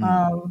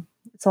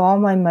 So all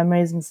my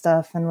memories and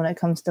stuff, and when it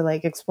comes to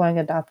like exploring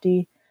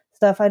adoptee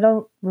stuff, I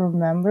don't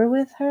remember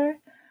with her.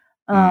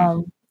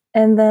 And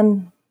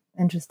then,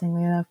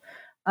 interestingly enough,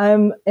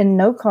 I'm in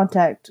no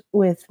contact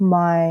with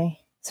my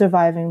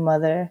surviving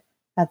mother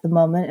at the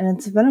moment, and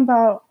it's been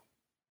about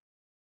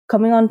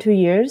coming on 2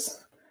 years.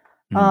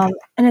 And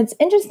it's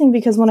interesting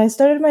because when I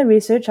started my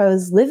research, I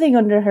was living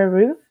under her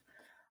roof,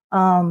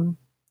 and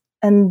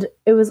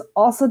it was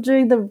also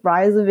during the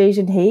rise of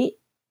Asian hate.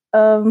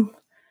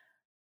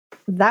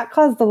 That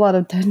caused a lot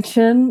of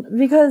tension,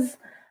 because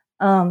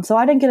So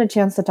I didn't get a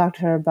chance to talk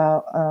to her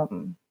about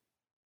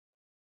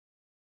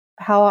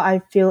how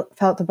I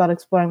felt about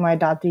exploring my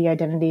adoptee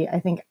identity. I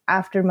think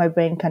after my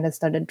brain kind of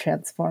started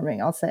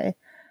transforming, I'll say.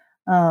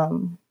 I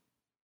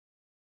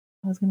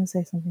was going to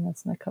say something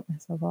else and I cut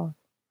myself off.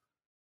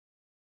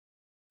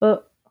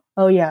 But,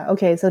 oh yeah,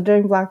 okay. So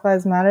during Black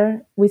Lives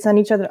Matter, we sent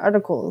each other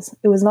articles.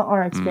 It was not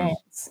our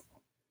experience.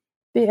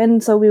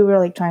 And so we were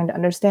like trying to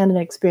understand an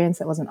experience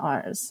that wasn't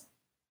ours.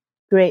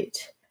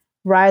 Great.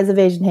 Rise of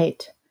Asian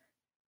hate.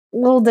 A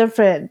little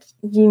different.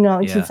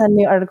 She'd send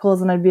me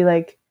articles and I'd be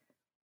like,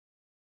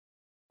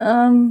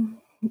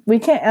 we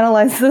can't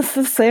analyze this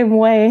the same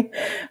way.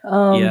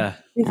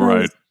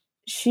 Because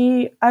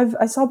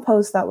I saw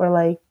posts that were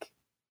like,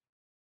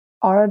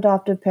 our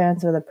adoptive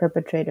parents are the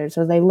perpetrators,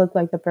 or they look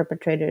like the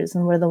perpetrators,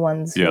 and we're the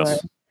ones who are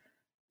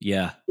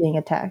being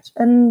attacked.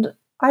 And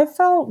I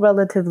felt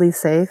relatively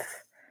safe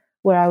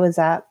where I was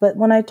at. But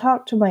when I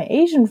talked to my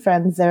Asian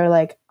friends, they're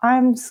like,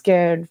 I'm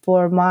scared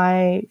for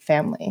my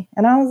family.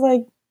 And I was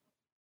like,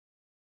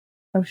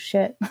 oh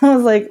shit. I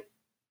was like,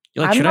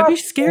 you're like, should I be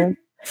scared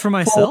for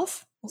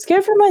myself?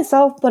 Scared for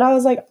myself, but I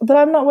was like, but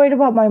I'm not worried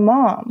about my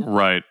mom.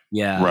 Right.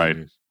 Yeah. Right.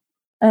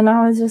 And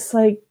I was just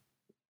like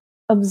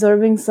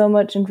absorbing so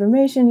much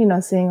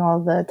information, seeing all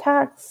the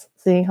attacks,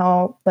 seeing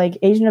how like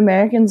Asian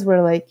Americans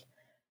were like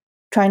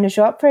trying to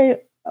show up for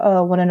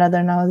one another.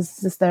 And I was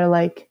just there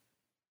like,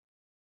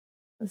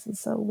 this is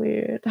so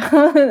weird.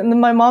 And then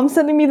my mom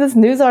sending me this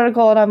news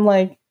article and I'm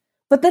like,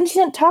 but then she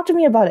didn't talk to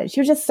me about it. She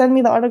would just send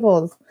me the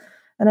articles.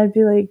 And I'd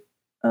be like,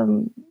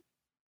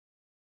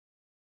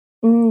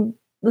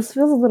 this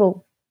feels a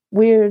little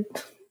weird.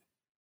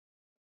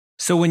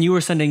 So when you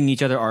were sending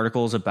each other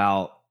articles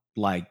about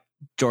like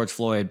George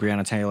Floyd,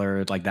 Breonna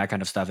Taylor, like that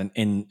kind of stuff, and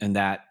in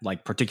that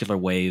like particular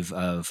wave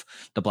of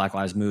the Black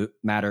Lives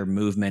Matter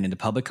movement in the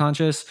public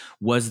conscious,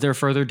 was there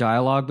further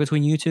dialogue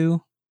between you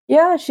two?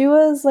 Yeah, she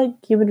was like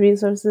human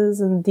resources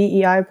and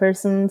DEI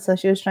person, so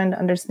she was trying to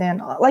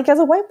understand, like as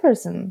a white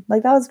person,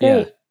 like that was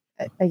great,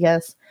 I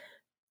guess.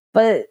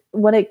 But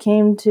when it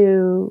came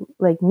to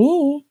like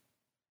me,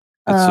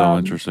 it's so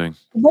interesting.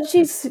 But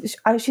she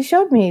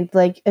showed me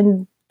like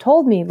and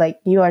told me like,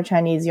 you are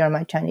Chinese, you are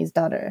my Chinese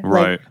daughter.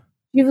 Right. Like,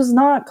 she was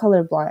not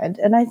colorblind,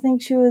 and I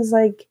think she was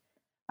like,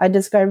 I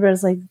describe her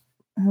as like,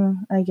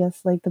 I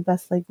guess like the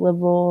best like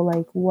liberal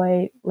like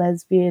white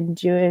lesbian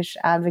Jewish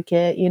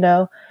advocate,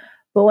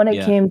 But when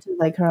it came to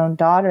like her own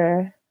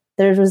daughter,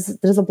 there's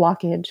a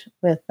blockage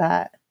with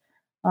that.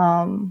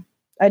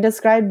 I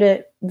described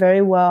it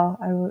very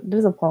well.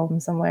 There's a poem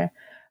somewhere.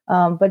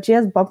 But she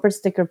has bumper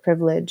sticker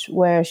privilege,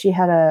 where she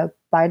had a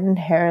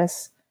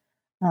Biden-Harris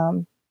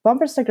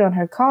bumper sticker on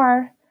her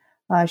car.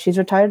 She's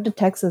retired to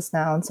Texas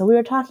now, and so we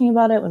were talking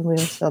about it when we were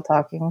still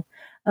talking.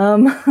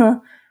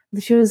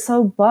 She was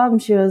so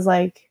bummed. She was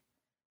like,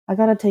 I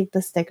gotta take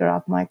the sticker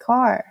off my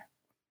car.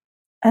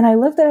 And I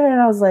looked at her and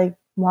I was like,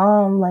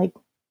 Mom, like,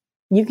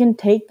 you can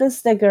take the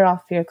sticker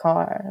off your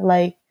car.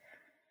 Like,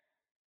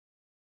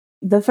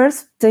 the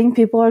first thing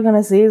people are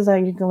gonna see is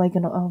like a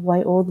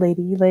white old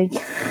lady, like,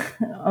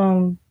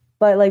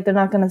 but like they're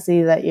not gonna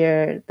see that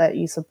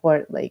you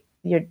support like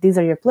these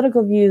are your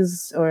political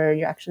views, or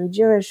you're actually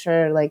Jewish,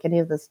 or like any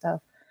of this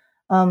stuff.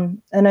 But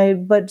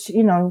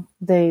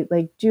they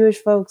like Jewish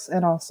folks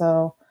and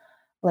also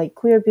like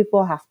queer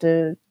people have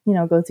to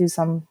go through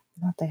some,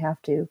 not they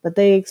have to, but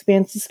they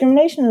experience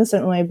discrimination in a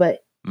certain way.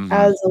 But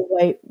as a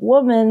white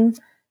woman,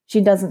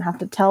 she doesn't have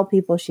to tell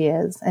people she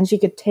is, and she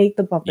could take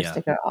the bumper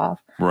sticker off.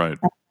 Right.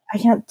 I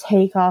can't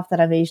take off that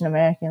I'm Asian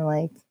American,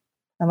 like,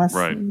 unless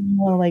I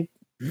want to like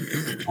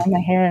dye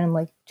my hair and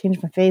like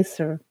change my face,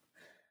 or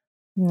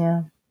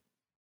so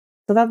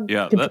that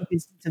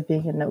contributes to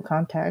being in no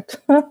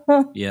contact.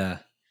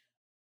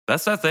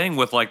 That's that thing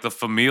with like the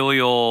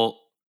familial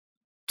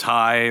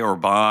tie or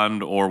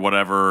bond or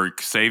whatever,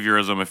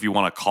 saviorism if you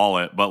want to call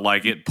it, but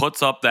like it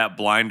puts up that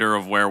blinder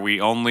of where we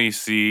only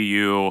see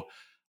you.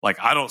 Like,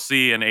 I don't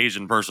see an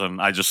Asian person,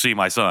 I just see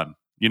my son,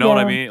 you know what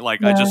I mean?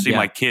 Like, I just see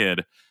my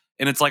kid,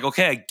 and it's like,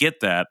 okay, I get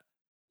that,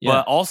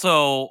 but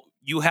also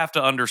you have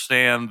to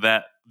understand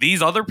that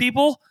these other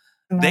people,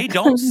 they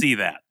don't see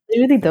that. They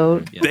really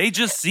don't. They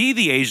just see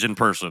the Asian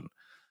person,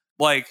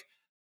 like,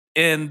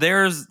 and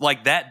there's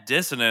like that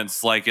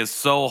dissonance like is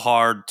so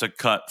hard to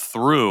cut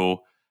through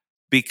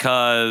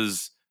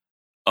because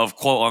of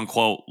quote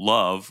unquote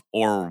love,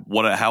 or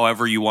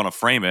however you want to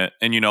frame it.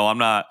 And I'm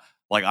not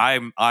like, I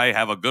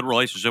have a good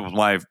relationship with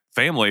my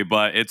family,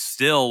 but it's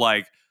still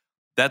like,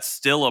 that's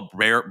still a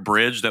rare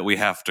bridge that we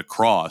have to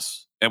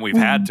cross, and we've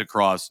had to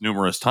cross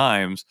numerous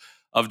times,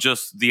 of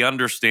just the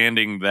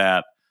understanding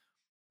that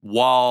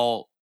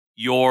while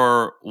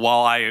your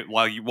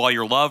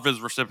love is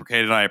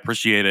reciprocated and I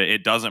appreciate it,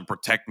 it doesn't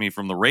protect me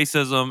from the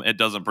racism. It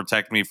doesn't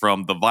protect me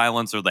from the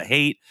violence or the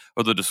hate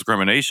or the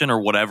discrimination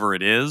or whatever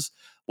it is.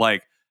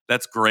 Like,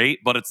 that's great,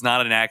 but it's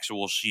not an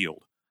actual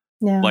shield.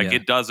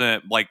 It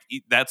doesn't, like,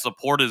 that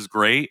support is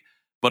great,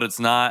 but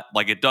it's not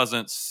like, it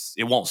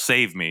won't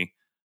save me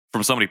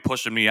from somebody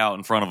pushing me out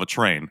in front of a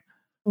train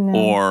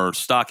or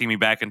stalking me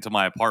back into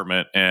my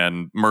apartment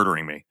and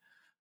murdering me.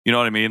 You know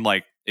what I mean?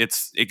 Like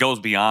it goes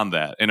beyond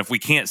that. And if we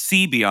can't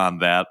see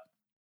beyond that,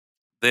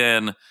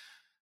 then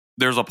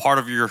there's a part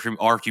of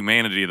our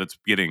humanity that's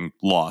getting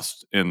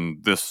lost in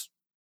this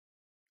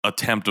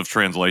attempt of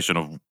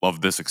translation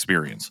of this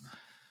experience.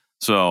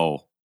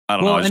 So I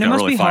don't know. I just and it got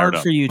must really be fired hard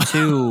up for you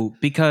too,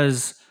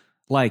 because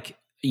like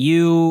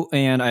you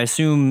and I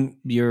assume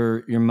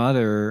your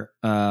mother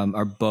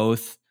are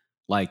both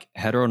like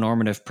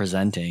heteronormative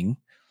presenting,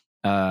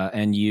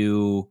 and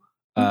you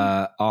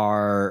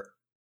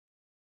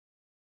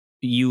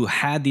you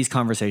had these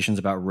conversations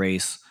about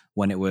race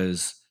when it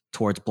was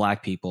towards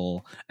Black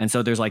people, and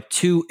so there's like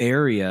two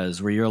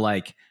areas where you're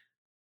like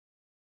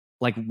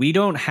we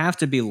don't have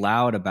to be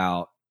loud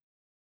about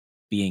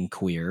being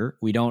queer.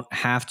 We don't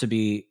have to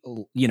be,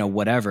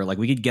 whatever. Like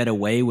we could get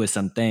away with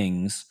some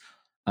things,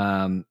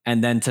 and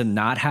then to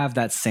not have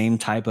that same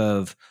type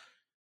of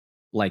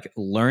like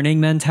learning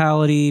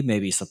mentality,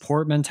 maybe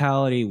support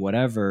mentality,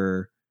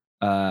 whatever.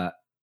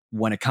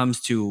 When it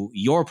comes to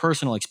your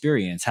personal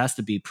experience, has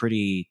to be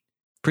pretty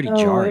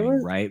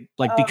jarring, right?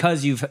 Like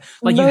because you've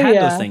you had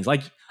those things.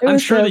 Like I'm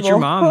sure that your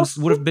moms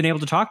would have been able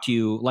to talk to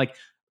you. Like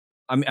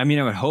I mean,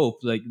 I would hope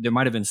like there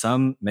might have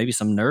been maybe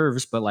some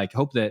nerves, but like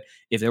hope that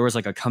if there was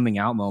like a coming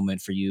out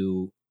moment for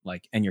you,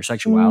 like and your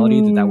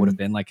sexuality, that would have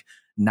been like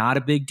not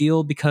a big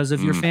deal because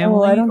of your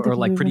family, or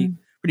like pretty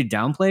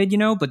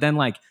downplayed, But then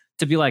like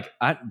to be like,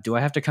 do I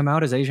have to come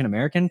out as Asian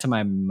American to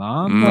my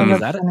mom?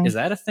 Like, is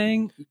that a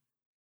thing?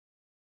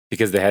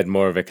 Because they had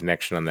more of a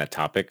connection on that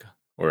topic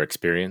or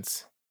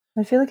experience.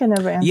 I feel like I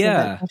never answered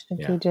that question,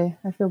 KJ.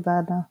 I feel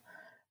bad now.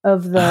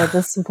 Of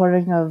the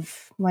supporting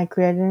of my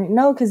queer identity.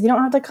 No, because you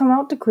don't have to come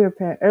out to queer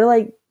parent, or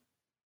like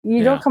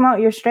you don't come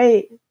out, you're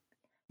straight.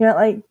 You're not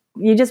like,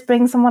 you just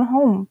bring someone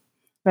home,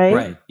 right?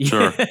 Right.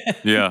 Sure.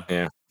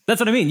 Yeah. That's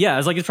what I mean. Yeah,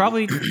 it's like it's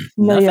probably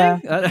no, nothing. yeah.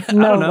 I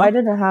don't know. I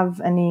didn't have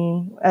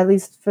any, at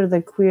least for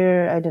the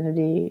queer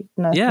identity,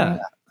 nothing. Yeah.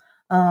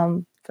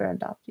 For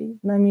adoptees.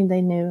 I mean,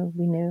 we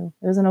knew.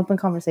 It was an open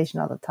conversation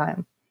all the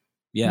time.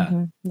 Yeah.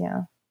 Mm-hmm.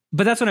 Yeah.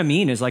 But that's what I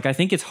mean is like, I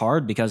think it's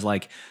hard because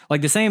like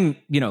the same,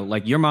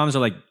 like your moms are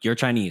like, you're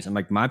Chinese, and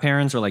like my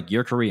parents are like,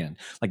 you're Korean.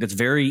 Like it's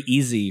very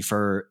easy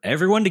for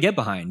everyone to get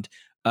behind.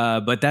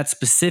 But that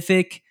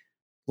specific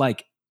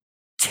like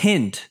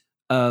tint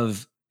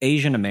of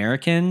Asian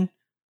American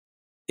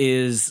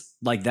is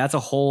like, that's a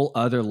whole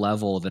other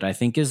level that I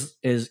think is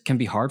can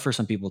be hard for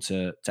some people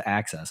to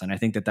access. And I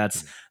think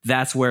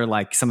that's where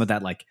like some of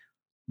that like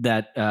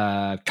that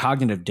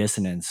cognitive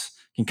dissonance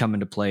can come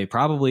into play.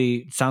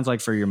 Probably sounds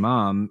like for your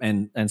mom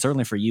and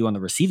certainly for you on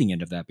the receiving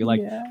end of that. Be like,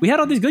 we had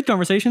all these good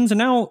conversations and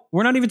now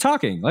we're not even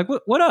talking. Like,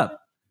 what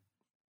up?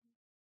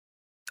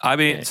 I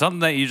mean, something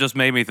that you just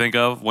made me think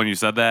of when you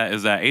said that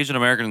is that Asian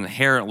American is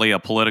inherently a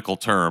political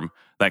term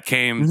that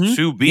came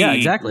to be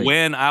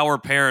when our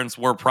parents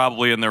were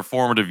probably in their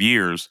formative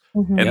years,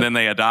 and then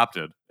they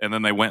adopted, and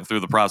then they went through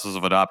the process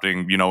of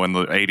adopting, in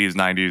the 80s,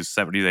 90s,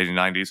 70s, 80s,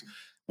 90s,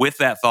 with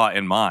that thought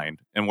in mind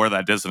and where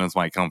that dissonance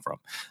might come from.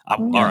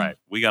 All right,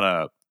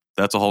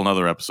 that's a whole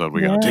nother episode.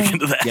 We got to dig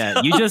into that.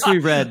 Yeah, you just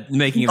reread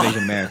Making of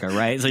Asian America,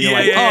 right? So you're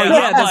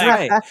that's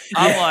right.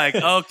 I'm like,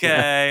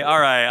 okay, all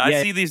right,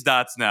 I see these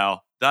dots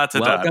now.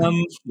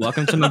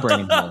 Welcome to my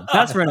brain hole.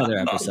 That's for another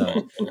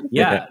episode.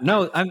 Yeah,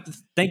 no,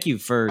 thank you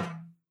for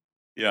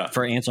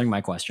answering my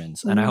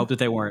questions, and I hope that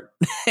they weren't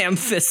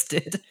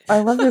ham-fisted. I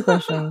love your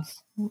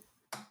questions.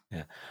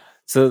 Yeah.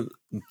 So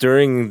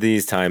during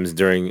these times,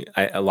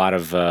 a lot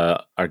of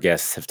our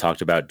guests have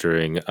talked about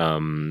during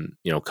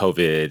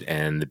COVID,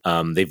 and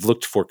they've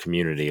looked for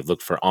community, have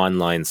looked for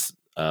online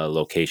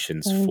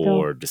locations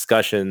for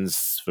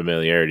discussions,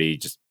 familiarity,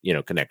 just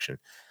connection.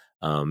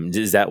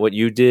 Is that what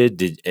you did?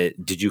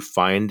 Did you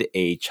find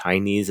a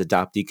Chinese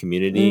adoptee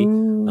community?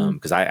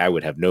 Because I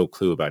would have no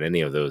clue about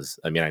any of those.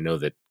 I mean, I know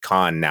that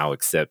Khan now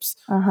accepts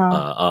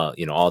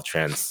all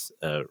trans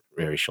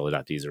racial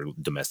adoptees or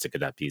domestic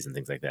adoptees and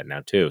things like that now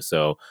too.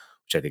 So,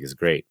 which I think is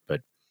great. But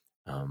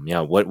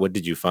what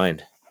did you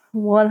find?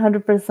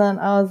 100%.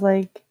 I was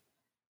like,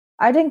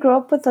 I didn't grow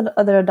up with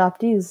other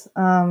adoptees,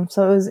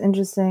 so it was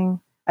interesting.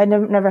 I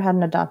never had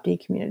an adoptee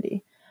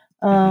community.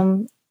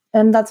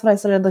 And that's what I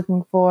started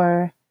looking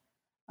for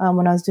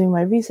when I was doing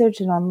my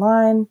research and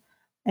online.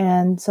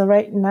 And so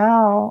right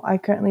now, I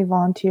currently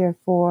volunteer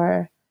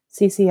for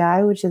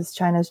CCI, which is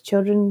China's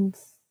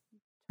Children's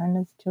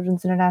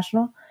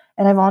International.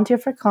 And I volunteer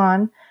for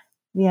CON,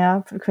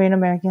 for Korean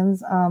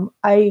Americans.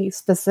 I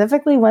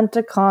specifically went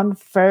to CON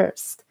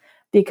first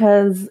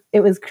because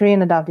it was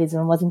Korean adoptees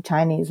and it wasn't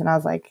Chinese. And I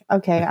was like,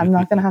 okay, I'm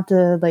not going to have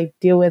to like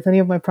deal with any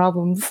of my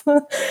problems.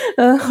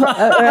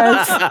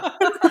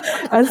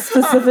 As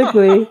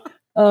specifically,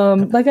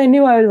 like I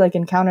knew I would like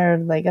encounter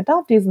like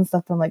adoptees and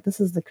stuff. But I'm like, this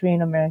is the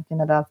Korean American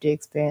adoptee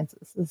experience.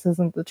 This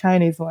isn't the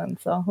Chinese one.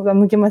 So I'm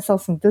going to give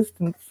myself some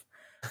distance.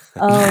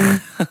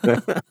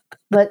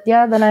 But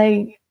yeah, then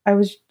I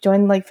was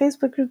joined like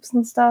Facebook groups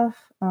and stuff.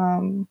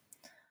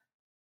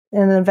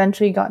 And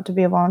eventually got to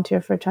be a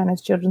volunteer for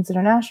China's Children's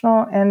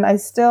International. And I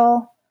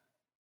still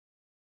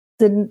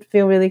didn't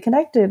feel really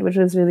connected, which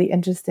was really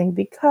interesting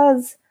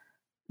because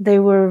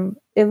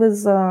it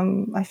was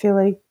I feel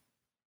like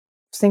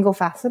single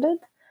faceted,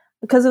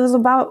 because it was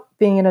about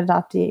being an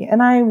adoptee.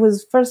 And I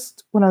was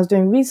first, when I was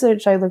doing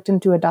research, I looked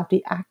into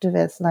adoptee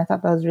activists, and I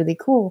thought that was really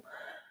cool.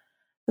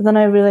 But then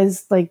I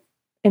realized, like,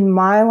 in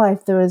my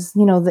life, there was, the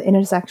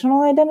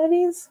intersectional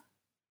identities,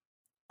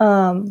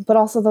 but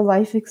also the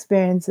life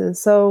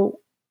experiences. So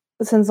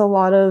since a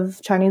lot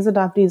of Chinese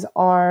adoptees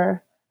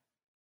are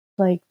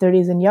like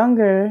 30s and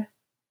younger,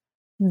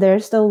 they're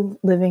still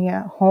living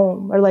at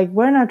home, or like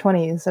we're in our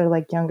 20s or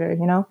like younger,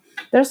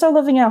 they're still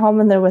living at home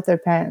and they're with their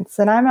parents.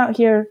 And I'm out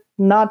here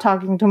not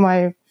talking to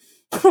my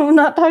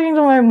not talking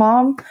to my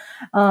mom,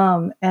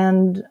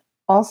 and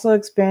also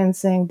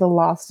experiencing the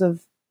loss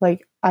of,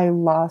 like, I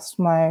lost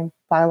my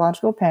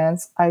biological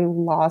parents, I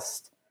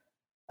lost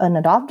an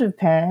adoptive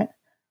parent,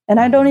 and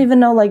I don't even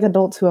know like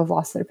adults who have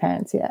lost their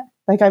parents yet.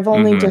 Like, I've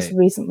only just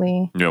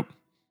recently. Yep.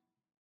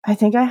 I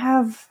think I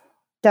have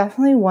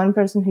definitely one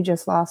person who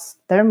just lost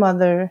their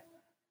mother,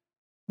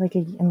 like,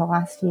 in the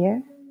last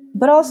year.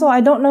 But also,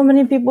 I don't know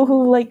many people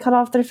who like cut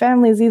off their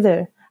families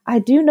either. I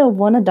do know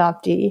one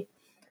adoptee,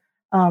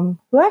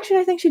 who actually,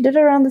 I think she did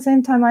it around the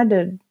same time I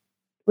did,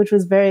 which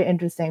was very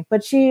interesting.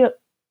 But she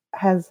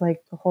has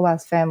like a whole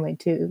ass family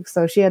too,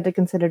 so she had to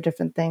consider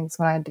different things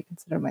when I had to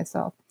consider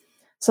myself.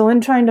 So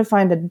in trying to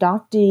find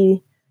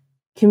adoptee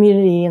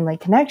community and like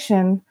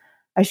connection,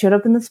 I showed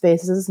up in the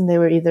spaces and they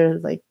were either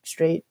like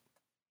straight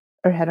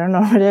or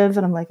heteronormative,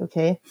 and I'm like,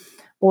 okay,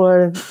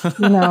 or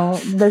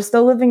they're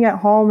still living at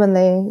home, and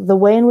the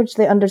way in which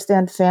they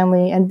understand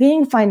family and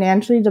being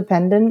financially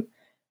dependent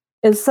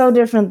is so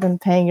different than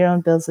paying your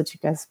own bills, which you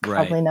guys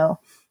probably know.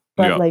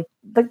 But like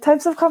the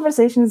types of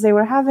conversations they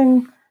were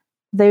having,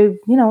 they're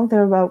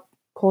about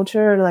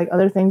culture or like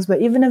other things.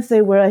 But even if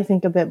they were, I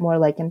think, a bit more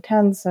like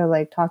intense or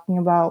like talking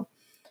about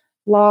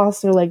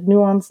loss or like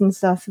nuance and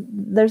stuff,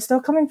 they're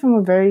still coming from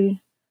a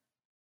very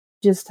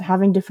just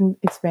having different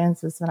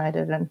experiences than I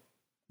did. And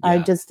I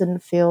just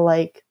didn't feel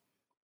like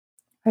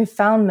I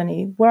found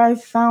many. I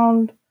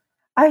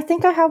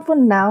think I have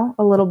one now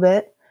a little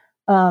bit,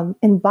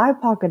 in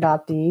BIPOC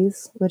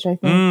adoptees, which I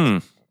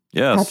think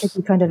Patrick,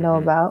 you kind of know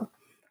about.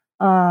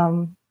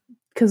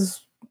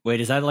 Because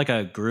wait, is that like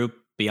a group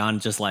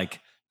beyond just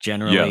like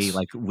generally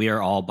like we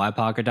are all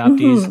BIPOC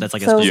adoptees? That's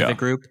like a specific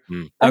group.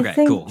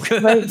 Okay, cool.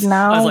 Right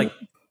now, I was like,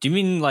 do you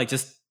mean like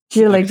just?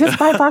 You're like just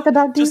BIPOC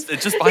adoptees?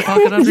 just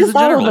BIPOC adoptees in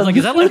general. I was like,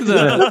 is that like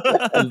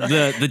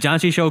the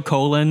Janchi Show : a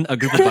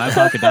group of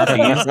BIPOC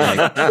adoptees?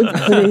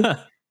 Like,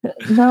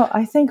 no,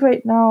 I think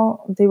right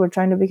now they were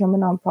trying to become a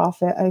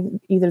nonprofit.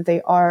 Either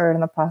they are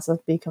in the process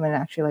of becoming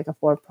actually like a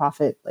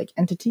for-profit like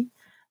entity.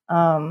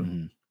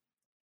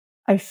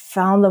 I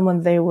found them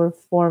when they were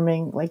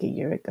forming like a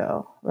year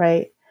ago,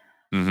 right?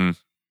 And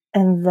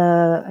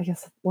I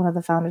guess one of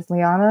the founders,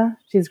 Liana,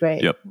 she's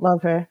great.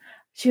 Love her.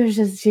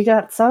 She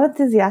got so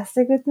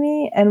enthusiastic with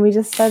me, and we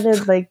just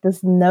started like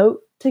this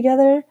note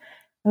together,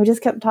 and we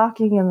just kept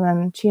talking. And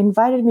then she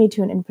invited me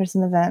to an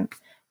in-person event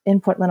in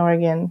Portland,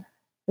 Oregon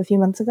a few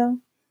months ago.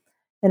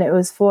 And it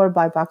was for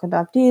BIPOC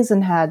adoptees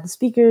and had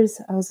speakers.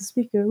 I was a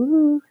speaker.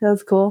 Woo, that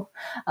was cool.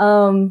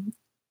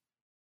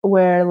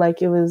 Where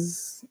like it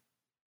was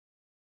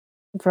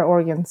for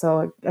Oregon,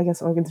 so I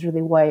guess Oregon's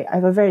really white. I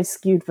have a very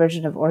skewed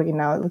version of Oregon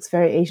now. It looks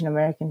very Asian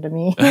American to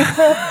me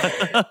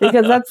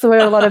because that's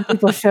where a lot of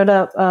people showed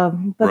up.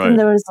 But then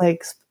there was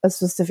like a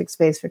specific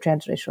space for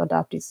transracial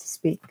adoptees to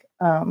speak.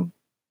 And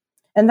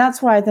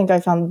that's where I think I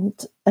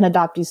found an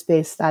adoptee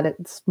space that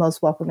it's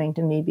most welcoming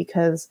to me,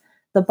 because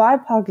the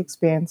BIPOC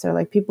experience, or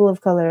like people of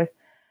color,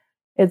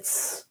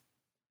 it's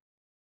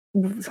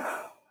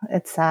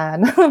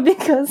sad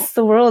because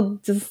the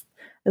world just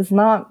is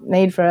not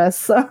made for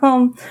us.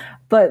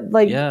 But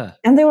like,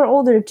 and they were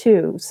older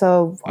too.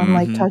 So I'm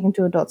like talking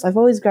to adults. I've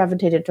always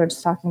gravitated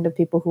towards talking to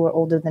people who are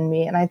older than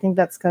me. And I think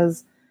that's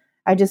because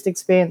I just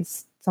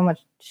experienced so much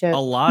shit. A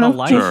lot of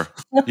life. Sure.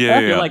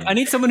 Yeah. Like, I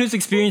need someone who's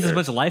experienced as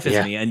much life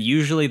as me. And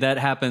usually that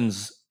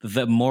happens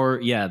the more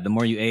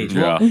you age.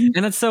 Well,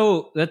 and that's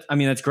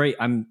great.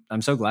 I'm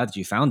so glad that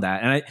you found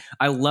that. And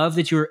I love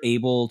that you were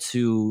able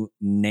to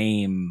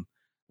name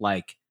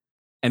like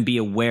and be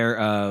aware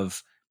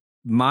of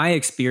my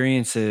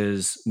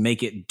experiences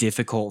make it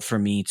difficult for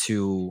me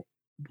to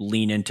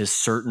lean into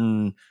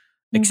certain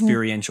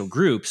experiential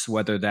groups,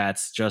 whether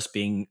that's just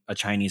being a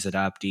Chinese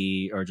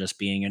adoptee or just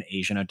being an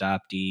Asian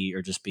adoptee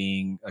or just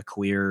being a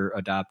queer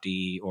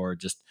adoptee or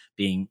just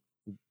being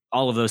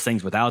all of those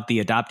things without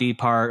the adoptee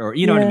part, or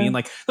you know what I mean?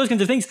 Like those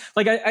kinds of things.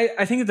 Like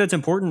I think that's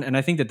important. And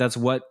I think that's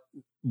what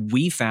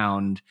we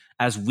found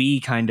as we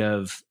kind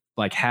of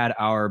like had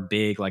our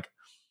big like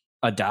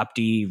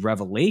adoptee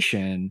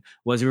revelation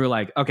was we were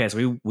like, okay,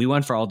 so we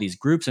went for all these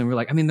groups and we were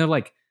like, I mean, they're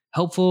like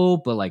helpful,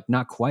 but like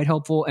not quite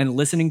helpful. And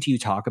listening to you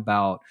talk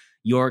about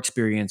your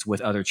experience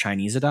with other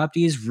Chinese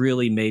adoptees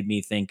really made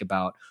me think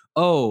about,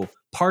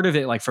 part of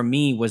it, like for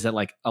me, was that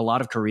like a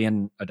lot of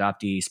Korean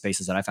adoptee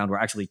spaces that I found were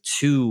actually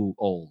too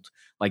old.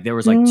 Like there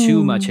was like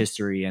too much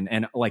history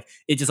and like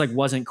it just like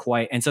wasn't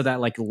quite. And so that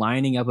like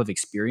lining up of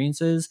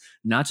experiences,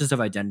 not just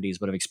of identities,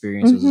 but of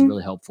experiences is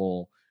really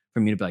helpful for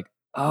me to be like,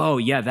 Oh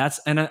yeah,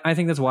 I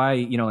think that's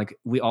why, like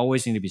we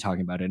always need to be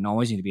talking about it and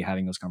always need to be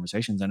having those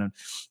conversations. And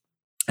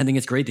I think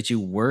it's great that you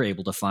were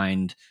able to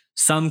find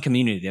some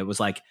community that was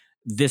like,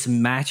 this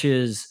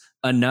matches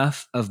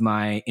enough of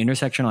my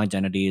intersectional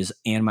identities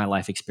and my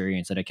life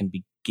experience that it can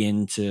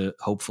begin to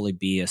hopefully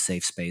be a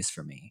safe space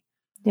for me.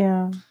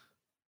 Yeah.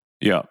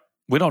 Yeah.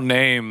 We don't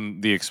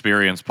name the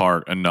experience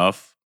part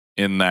enough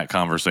in that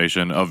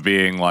conversation of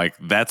being like,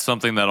 that's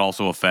something that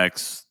also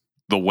affects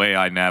the way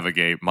I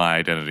navigate my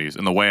identities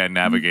and the way I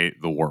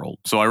navigate the world.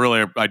 So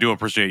I do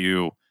appreciate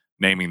you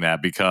naming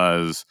that,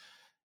 because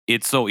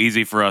it's so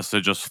easy for us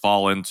to just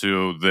fall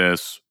into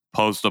this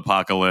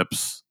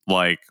post-apocalypse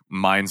like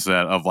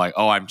mindset of like,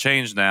 oh, I'm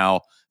changed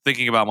now,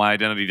 thinking about my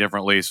identity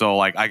differently, so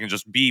like I can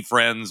just be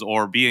friends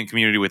or be in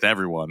community with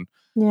everyone.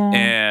 Yeah.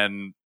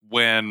 And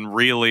when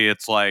really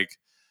it's like,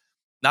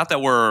 not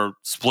that we're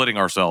splitting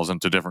ourselves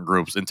into different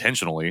groups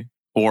intentionally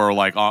or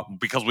like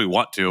because we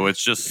want to.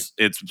 It's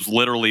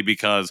literally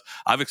because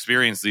I've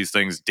experienced these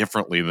things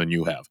differently than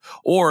you have.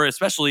 Or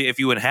especially if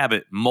you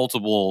inhabit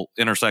multiple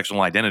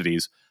intersectional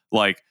identities,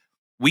 like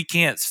we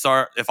can't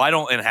start, if I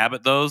don't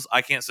inhabit those,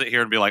 I can't sit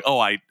here and be like, oh,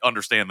 I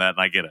understand that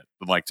and I get it.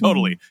 I'm like,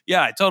 totally.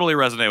 Yeah, I totally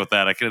resonate with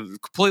that. I can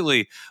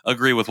completely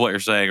agree with what you're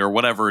saying or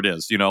whatever it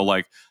is,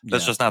 like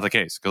that's just not the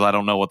case, because I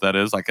don't know what that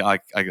is. Like I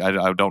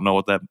don't know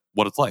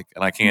what it's like,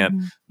 and I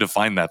can't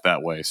define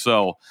that way.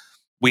 So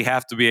we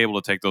have to be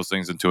able to take those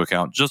things into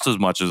account just as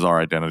much as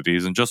our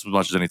identities and just as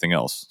much as anything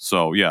else.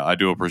 So yeah, I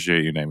do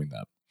appreciate you naming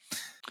that.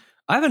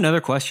 I have another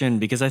question,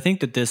 because I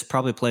think that this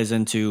probably plays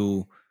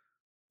into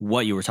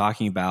what you were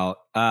talking about.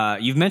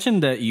 You've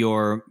mentioned that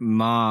your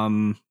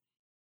mom,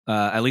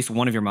 at least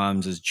one of your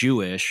moms, is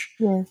Jewish.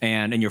 Yes.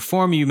 And in your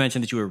form, you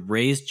mentioned that you were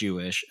raised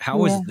Jewish.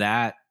 How has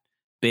that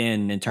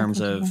been in terms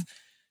of,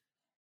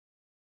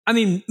 I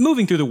mean,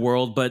 moving through the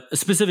world, but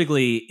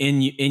specifically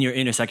in your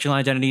intersectional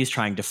identities,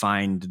 trying to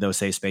find those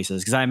safe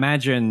spaces? Because I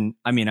imagine,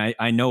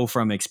 I know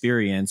from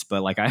experience,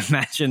 but like I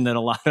imagine that a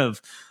lot of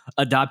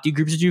adoptee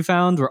groups that you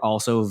found were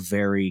also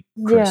very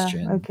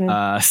Christian.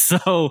 Yeah, okay.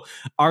 So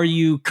are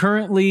you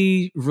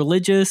currently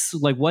religious?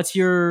 Like, what's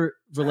your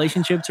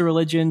relationship to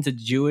religion, to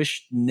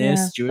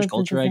Jewishness, Jewish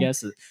culture, I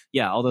guess?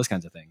 Yeah, all those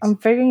kinds of things. I'm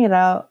figuring it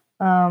out.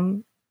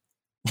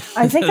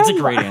 I think that's a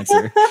great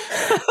answer.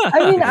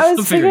 I mean, I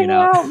was figuring it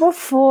out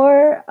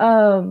before.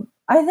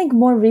 I think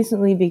more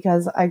recently,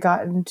 because I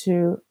got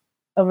into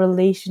a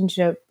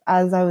relationship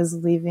as I was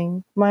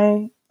leaving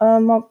my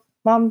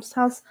mom's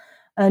house,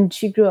 and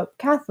she grew up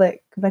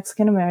Catholic,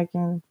 Mexican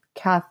American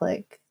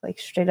Catholic, like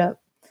straight up.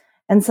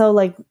 And so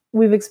like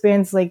we've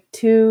experienced like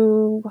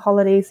 2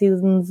 holiday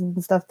seasons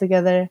and stuff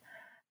together.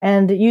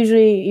 And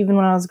usually, even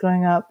when I was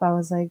growing up, I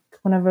was like,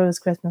 whenever it was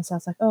Christmas, I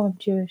was like, oh, I'm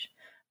Jewish.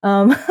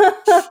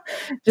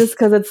 Just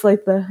because it's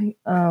like the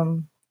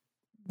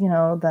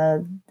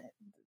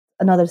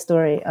another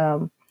story.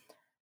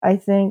 I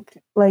think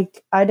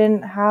like I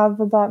didn't have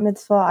a bat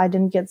mitzvah. I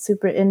didn't get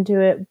super into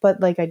it, but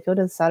like I'd go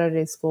to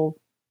Saturday school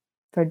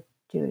for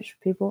Jewish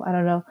people. I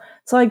don't know.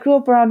 So I grew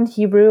up around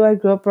Hebrew. I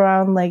grew up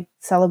around like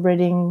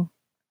celebrating,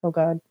 oh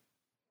God,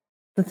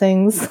 the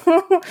things.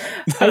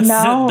 And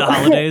now the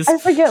holidays. I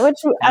forget which.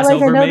 I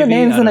know the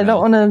names and I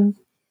don't want to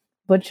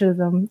butcher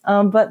them.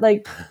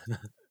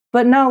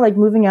 But now, like,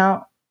 moving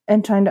out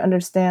and trying to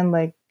understand,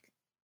 like,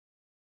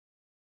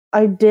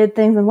 I did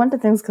things and went to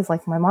things because,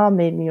 like, my mom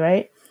made me,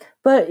 right?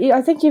 But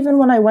I think even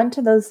when I went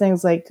to those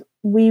things, like,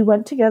 we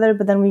went together,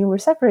 but then we were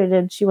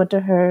separated. She went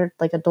to her,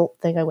 like, adult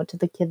thing. I went to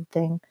the kid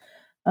thing.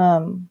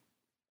 And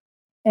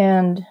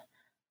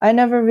I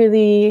never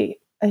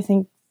really, I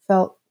think,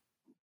 felt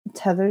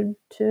tethered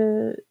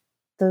to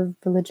the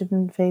religion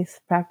and faith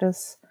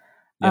practice.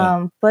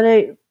 Yeah. But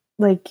it,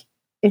 like,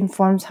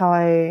 informs how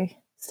I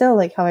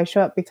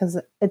show up, because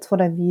it's what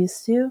I'm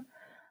used to.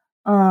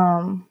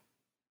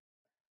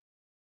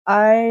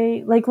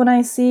 I like when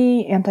I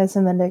see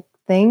anti-Semitic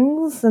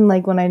things, and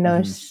like when I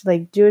know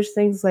like Jewish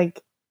things,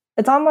 like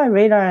it's on my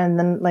radar, and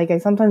then like I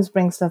sometimes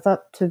bring stuff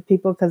up to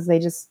people because they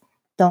just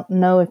don't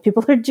know if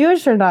people are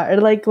Jewish or not, or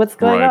like what's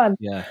going on.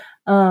 Yeah.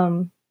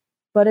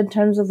 But in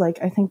terms of like,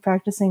 I think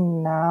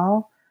practicing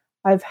now,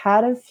 I've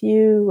had a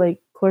few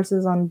like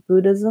courses on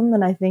Buddhism,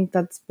 and I think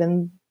that's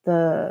been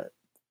the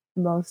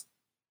most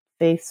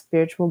faith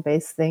spiritual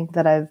based thing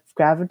that I've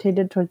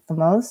gravitated towards the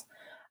most.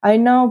 I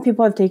know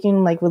people have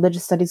taken like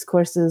religious studies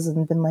courses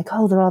and been like,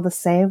 oh, they're all the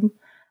same,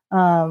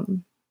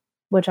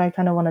 which I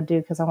kind of want to do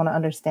because I want to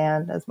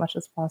understand as much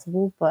as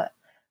possible. But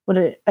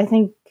I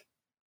think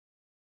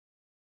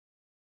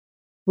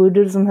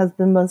Buddhism has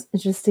been most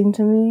interesting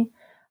to me.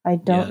 I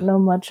don't know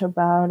much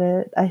about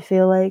it. I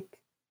feel like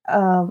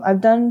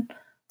I've done,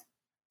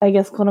 I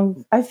guess,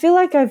 I feel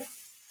like I've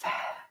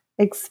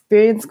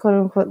experienced quote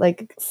unquote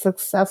like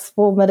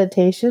successful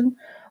meditation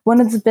when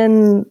it's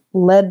been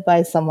led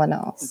by someone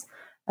else.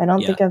 I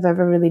don't think I've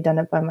ever really done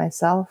it by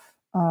myself.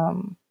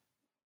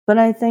 But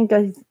I think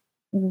I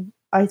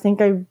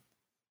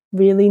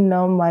really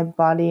know my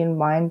body and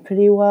mind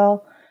pretty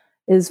well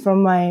is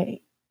from my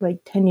like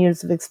 10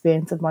 years of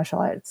experience of martial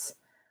arts,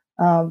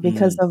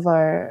 because of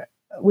our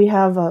we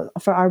have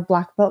for our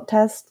black belt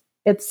test,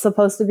 it's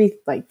supposed to be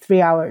like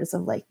 3 hours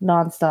of like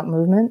nonstop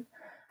movement.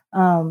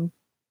 And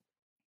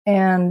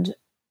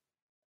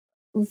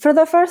for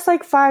the first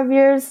like 5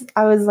 years,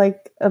 I was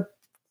like a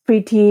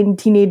preteen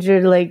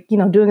teenager, like,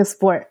 doing a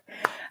sport.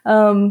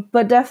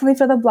 But definitely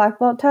for the black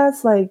belt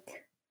test,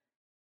 like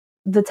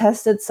the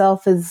test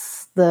itself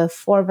is the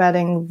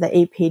formatting, the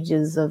 8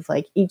 pages of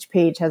like each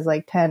page has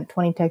like 10,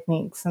 20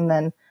 techniques, and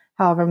then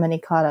however many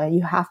kata.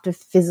 You have to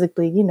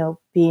physically,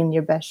 be in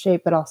your best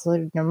shape, but also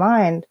in your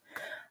mind.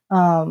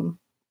 So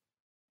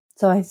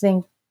I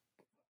think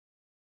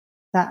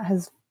that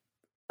has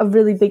a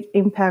really big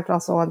impact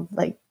also on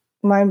like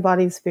mind,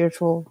 body,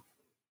 spiritual.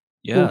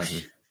 Yeah.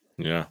 Whoosh.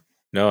 Yeah.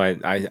 No,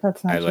 I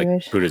That's not like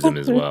Jewish. Buddhism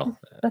as well.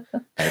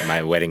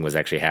 My wedding was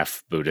actually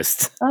half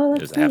Buddhist. Oh, It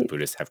that's was a half sweet.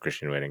 Buddhist, half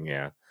Christian wedding.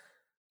 Yeah.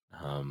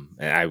 And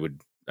I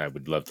would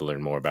love to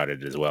learn more about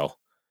it as well.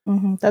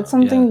 That's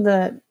something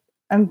that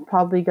I'm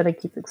probably gonna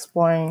keep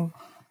exploring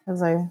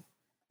as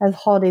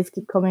holidays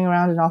keep coming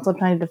around, and also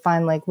trying to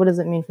define like what does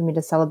it mean for me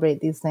to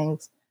celebrate these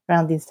things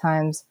around these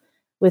times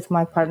with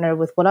my partner,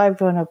 with what I've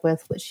grown up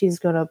with, what she's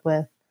grown up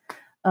with,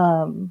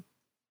 and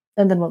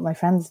then what my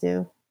friends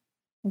do.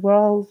 We're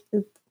all,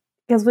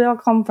 because we all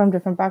come from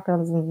different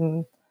backgrounds,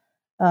 and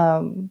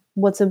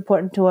what's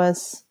important to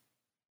us,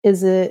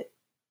 does it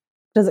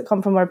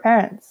come from our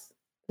parents?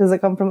 Does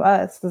it come from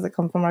us? Does it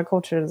come from our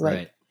cultures?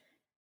 Like,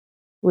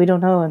 we don't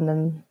know, and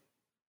then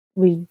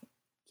we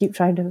keep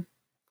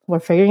we're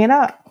figuring it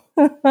out.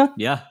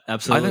 Yeah,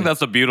 absolutely. I think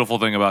that's the beautiful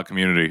thing about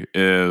community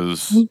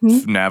is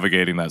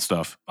navigating that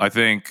stuff. I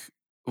think,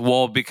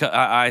 because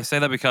I say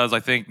that because I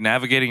think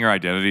navigating your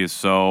identity is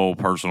so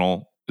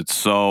personal. It's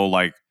so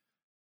like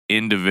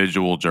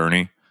individual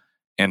journey,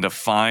 and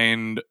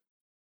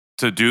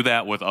to do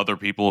that with other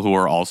people who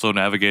are also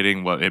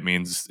navigating what it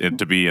means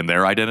to be in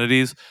their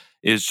identities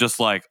is just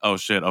like, oh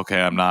shit,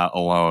 okay, I'm not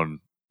alone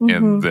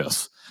in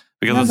this,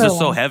 because it's just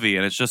so heavy,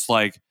 and it's just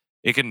like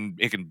it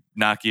can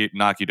knock you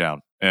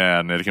down,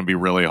 and it can be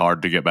really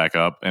hard to get back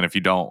up. And if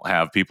you don't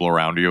have people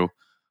around you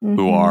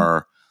who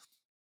are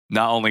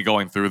not only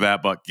going through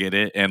that but get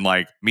it and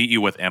like meet you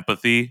with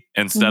empathy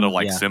instead of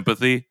like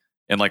sympathy,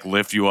 and like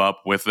lift you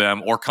up with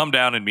them, or come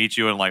down and meet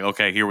you and like,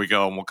 okay, here we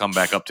go, and we'll come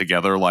back up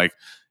together. Like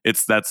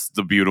that's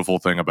the beautiful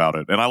thing about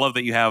it. And I love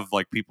that you have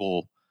like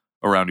people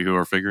around you who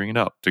are figuring it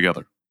out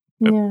together.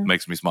 It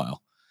makes me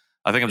smile.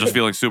 I think I'm just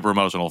feeling super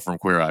emotional from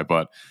Queer Eye,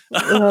 but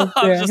I'm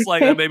just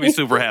like, that made me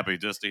super happy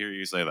just to hear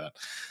you say that.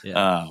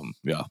 Yeah.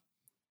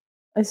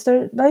 I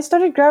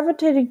started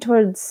gravitating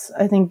towards,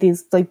 I think,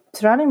 these, like,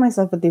 surrounding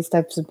myself with these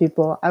types of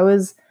people. I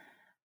was,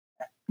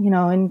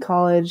 in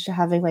college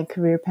having like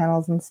career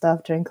panels and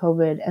stuff during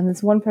COVID, and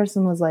this one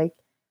person was like,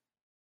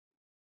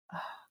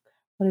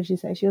 what did she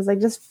say? She was like,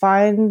 just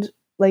find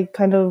like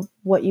kind of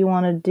what you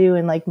want to do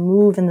and like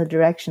move in the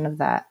direction of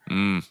that.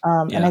 And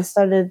I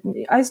started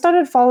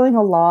following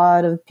a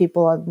lot of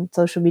people on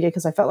social media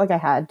because I felt like I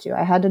had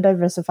to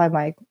diversify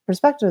my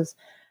perspectives.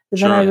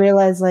 But then I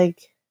realized,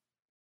 like,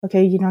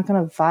 okay, you're not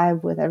going to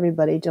vibe with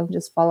everybody. Don't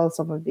just follow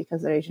someone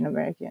because they're Asian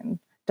American.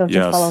 Don't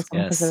just follow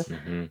someone because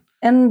they're...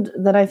 And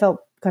then I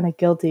felt kind of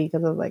guilty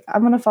because I was like,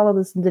 I'm going to follow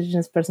this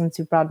indigenous person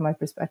to broaden my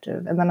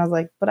perspective. And then I was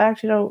like, but I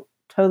actually don't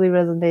totally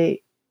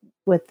resonate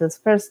with this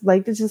person.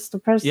 Like, it's just a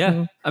person.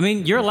 Yeah. I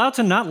mean, you're allowed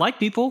to not like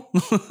people.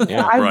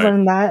 I've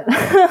learned that.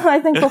 I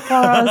think before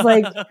I was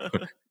like,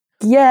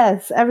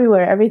 yes,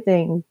 everywhere,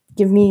 everything.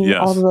 Give me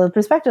all the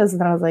perspectives.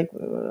 And then I was like,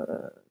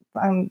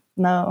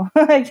 no,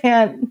 I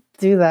can't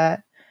do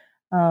that.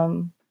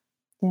 Okay.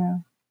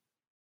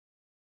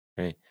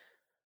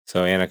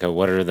 So, Anica,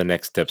 what are the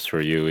next steps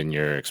for you in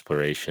your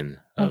exploration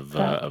of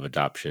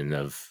adoption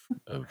of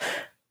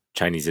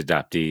Chinese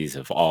adoptees,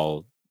 of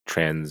all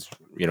trans,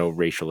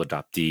 racial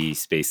adoptee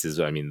spaces?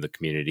 I mean, the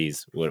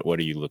communities. What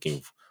are you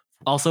looking for?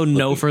 Also,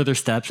 no further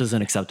steps is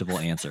an acceptable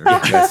answer.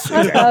 Yes,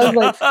 exactly. I was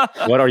like,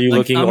 what are you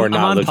looking or not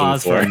I'm on looking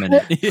pause for? a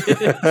minute.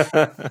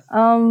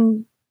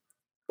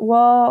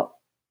 Well,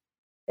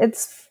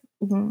 it's.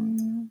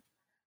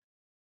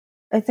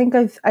 I think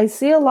I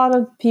see a lot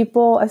of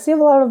people. I see a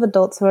lot of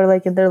adults who are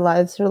like in their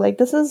lives who are like,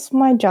 this is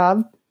my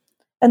job,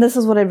 and this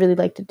is what I really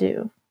like to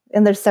do,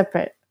 and they're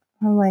separate.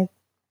 I'm like,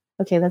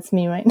 okay, that's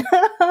me right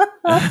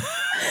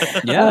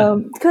now.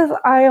 Because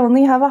I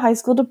only have a high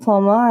school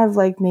diploma. I have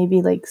like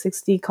maybe like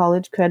 60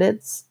 college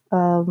credits.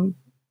 Can't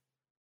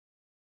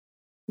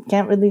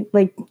really,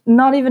 like,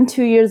 not even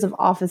 2 years of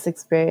office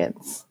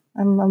experience.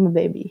 I'm a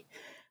baby.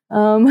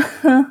 But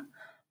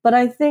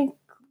I think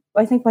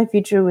my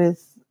future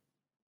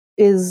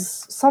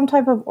is some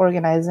type of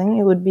organizing.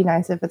 It would be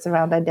nice if it's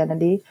around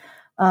identity,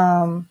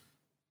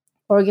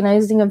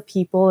 organizing of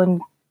people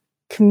and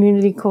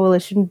community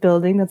coalition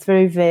building. That's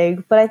very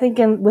vague, but I think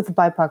with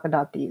BIPOC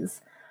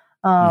adoptees,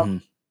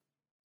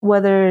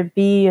 whether it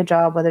be a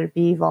job, whether it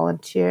be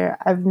volunteer,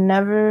 I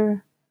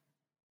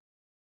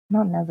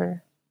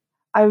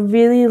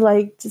really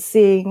liked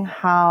seeing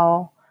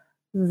how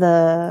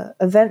the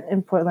event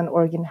in Portland,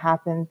 Oregon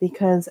happened,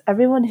 because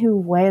everyone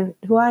who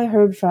I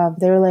heard from,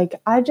 they were like,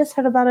 I just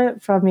heard about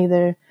it from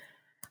either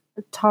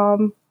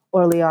Tom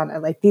or Leona,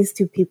 like these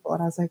two people.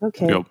 And I was like,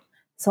 okay, Yep.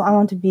 so I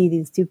want to be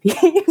these two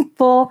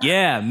people.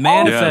 Yeah,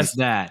 manifest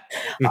that.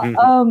 And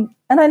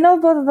I know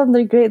both of them,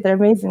 they're great, they're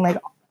amazing. Like,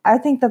 I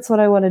think that's what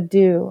I want to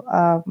do.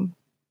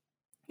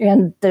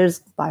 And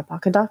there's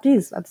BIPOC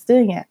adoptees that's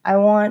doing it. I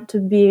want to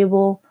be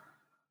able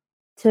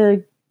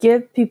to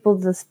give people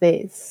the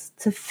space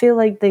to feel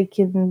like they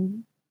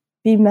can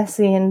be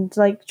messy and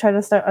like try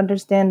to start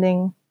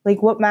understanding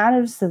like what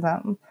matters to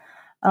them.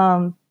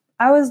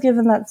 I was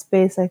given that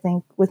space, I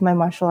think, with my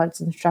martial arts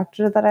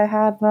instructor that I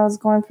had when I was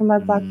going for my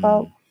black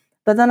belt.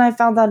 But then I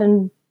found that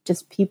in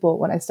just people.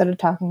 When I started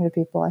talking to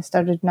people, I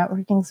started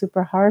networking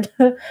super hard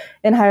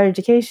in higher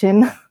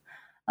education.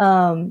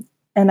 And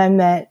I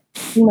met,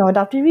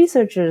 adoptee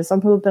researchers,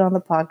 some who have been on the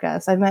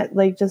podcast. I met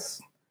like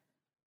just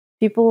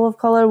people of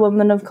color,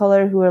 women of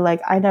color who are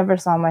like, I never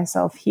saw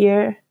myself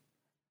here.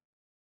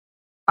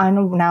 I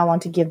now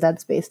want to give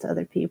that space to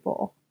other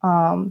people.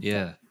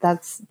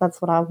 That's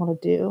what I want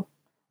to do.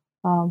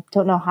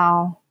 Don't know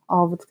how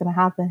all of it's going to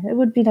happen. It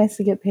would be nice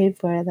to get paid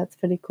for it. That's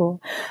pretty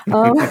cool.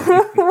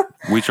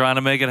 We trying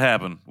to make it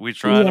happen.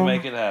 To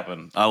make it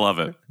happen. I love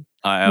it.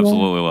 I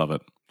absolutely love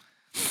it.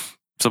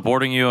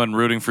 Supporting you and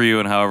rooting for you,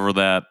 and however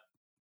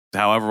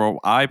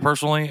I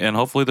personally and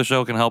hopefully the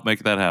show can help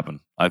make that happen.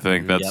 I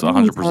think that's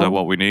 100%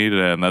 what we need,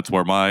 and that's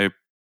where my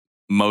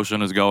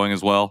motion is going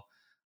as well.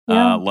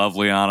 Love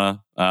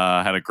Liana.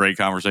 Had a great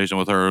conversation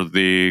with her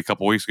a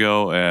couple weeks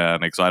ago,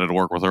 and excited to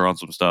work with her on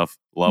some stuff.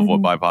 Love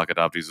what BIPOC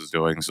Adoptees is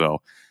doing.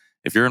 So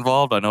if you're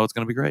involved, I know it's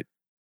going to be great.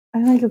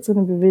 I think it's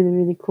going to be really,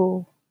 really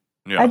cool.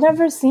 Yeah. I've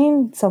never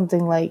seen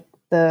something like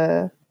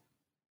the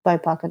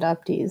BIPOC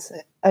Adoptees.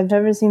 I've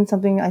never seen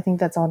something, I think,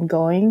 that's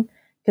ongoing,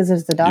 because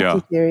there's the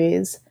docu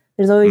series.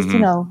 There's always,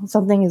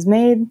 something is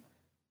made.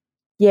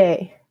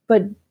 Yay.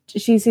 But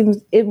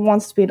it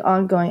wants to be an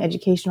ongoing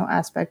educational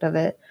aspect of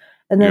it.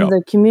 And then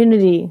the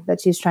community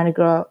that she's trying to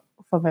grow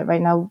from it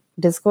right now,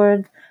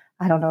 Discord.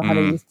 I don't know how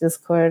to use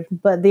Discord,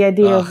 but the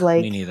idea of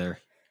like me neither.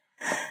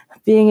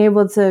 Being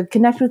able to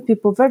connect with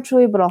people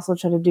virtually, but also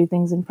try to do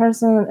things in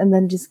person, and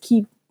then just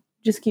keep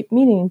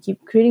meeting,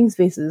 keep creating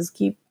spaces,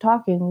 keep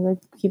talking, like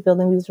keep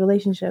building these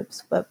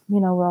relationships. But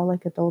we're all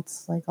like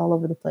adults, like all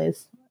over the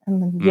place,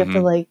 and then you have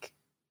to like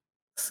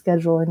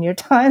schedule in your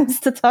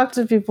times to talk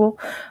to people.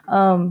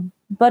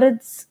 But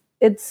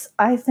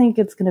I think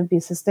it's going to be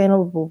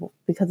sustainable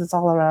because it's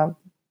all around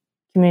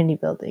community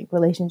building,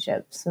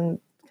 relationships, and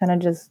kind of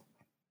just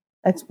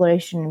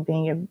exploration and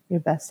being your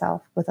best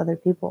self with other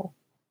people.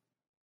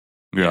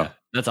 Yeah,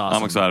 that's awesome.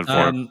 I'm excited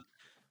for it.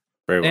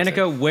 Very well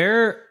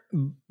Anica,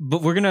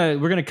 but we're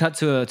gonna cut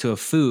to a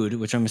food,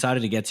 which I'm excited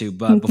to get to.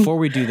 But before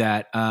we do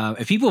that,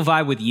 if people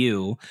vibe with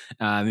you,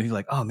 if you're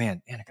like, oh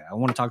man, Anica, I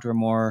want to talk to her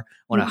more, I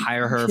want to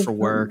hire her for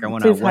work, I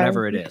want to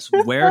whatever it is.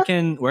 Where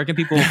can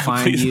people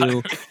find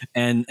you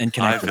and connect?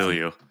 I feel with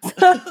you.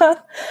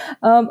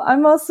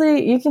 I'm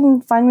mostly, you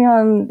can find me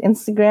on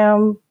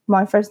Instagram.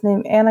 My first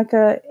name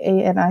Anica,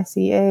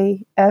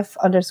 ANICAF_J.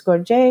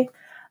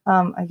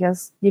 I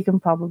guess you can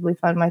probably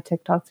find my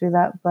TikTok through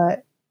that,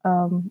 but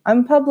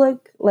I'm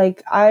public.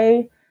 Like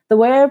the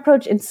way I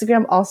approach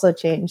Instagram also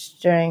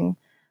changed during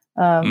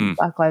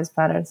Black Lives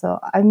Matter. So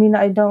I mean,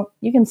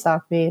 you can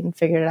stalk me and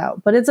figure it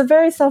out, but it's a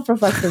very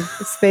self-reflective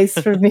space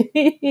for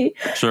me.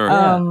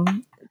 Sure.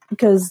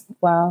 Because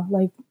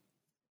like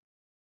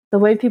the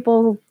way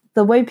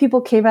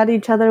people came at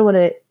each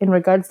other in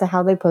regards to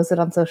how they posted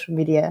on social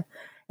media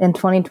in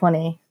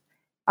 2020,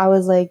 I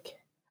was like,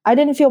 I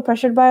didn't feel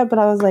pressured by it, but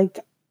I was like,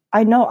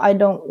 I know I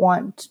don't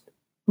want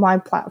my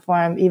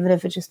platform, even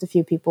if it's just a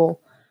few people,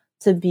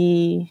 to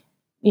be,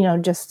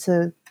 just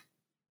to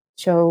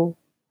show.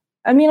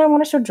 I mean, I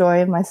want to show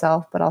joy in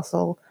myself, but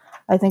also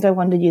I think I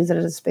wanted to use it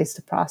as a space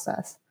to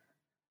process.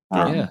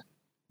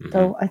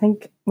 So I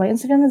think my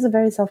Instagram is a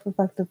very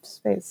self-reflective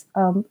space,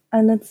 and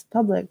it's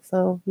public,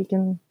 so you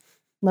can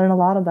learn a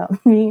lot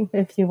about me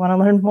if you want to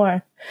learn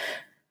more.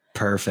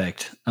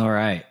 Perfect. All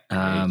right.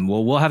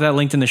 Well, we'll have that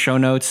linked in the show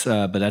notes,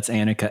 but that's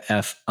Anica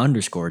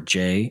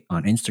F_J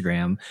on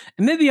Instagram,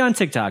 and maybe on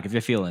TikTok if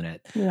you're feeling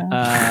it.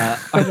 Yeah.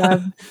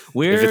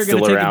 We're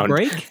going to take a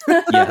break.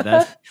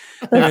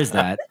 There is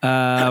that.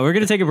 We're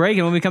going to take a break,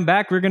 and when we come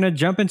back, we're going to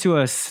jump into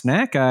a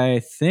snack, I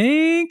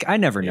think. I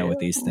never know with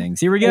these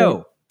things. Here we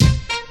go.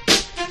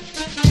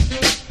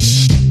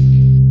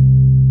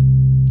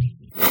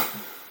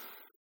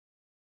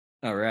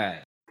 All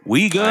right.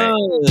 We good.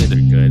 They're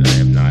good. I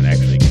have not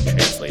actually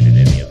translated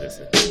any of this.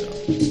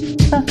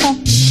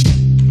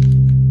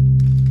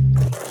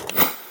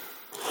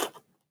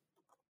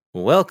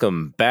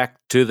 Welcome back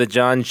to the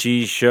John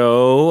Chi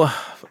Show.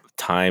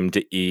 Time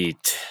to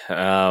eat.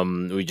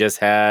 We just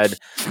had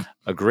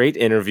a great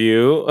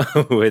interview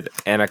with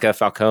Anica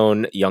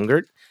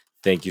Falcone-Juengert.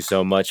 Thank you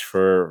so much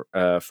for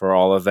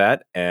all of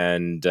that.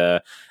 And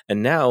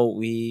now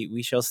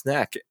we shall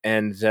snack.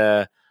 And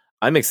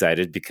I'm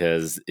excited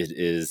because it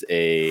is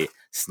a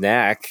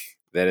snack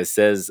that it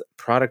says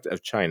product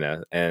of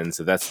China. And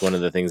so that's one of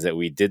the things that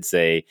we did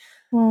say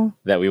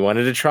that we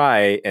wanted to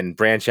try and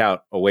branch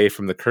out away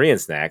from the Korean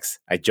snacks.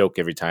 I joke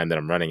every time that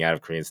I'm running out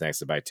of Korean snacks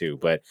to buy too,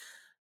 but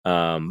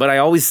I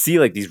always see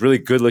like these really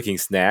good looking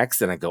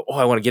snacks and I go, oh,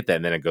 I want to get that.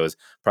 And then it goes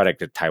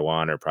product of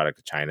Taiwan or product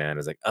of China. And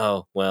it's like,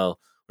 oh, well,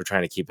 we're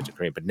trying to keep it to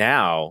Korean. But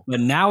now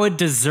it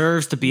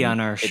deserves to be on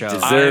our show. It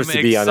deserves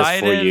to be on this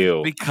for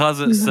you. Because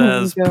it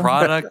says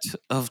product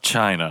of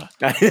China.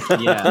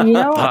 Yeah. You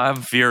know,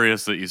 I'm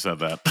furious that you said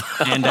that.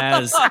 And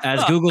as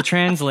Google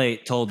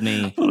Translate told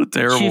me, What a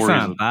terrible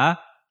reason. "Chifan,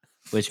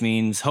 which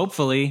means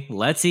hopefully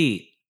let's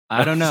eat.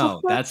 I don't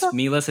know. That's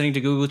me listening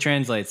to Google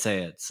Translate say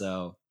it.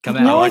 So come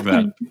out. No, I like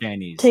that.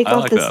 Chinese. take I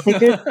off like the that.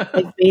 stickers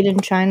like made in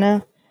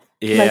China.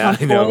 Yeah,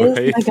 like I know. toys.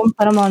 Right? I can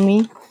put them on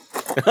me.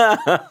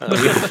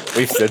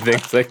 We've said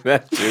things like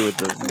that too with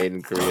the made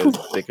in Korea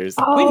stickers.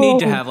 We need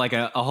to Oh. have like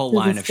a whole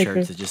There's a line of sticker.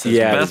 shirts that just says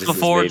Yeah, Best this is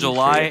before made in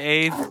July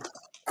Korea. 8th,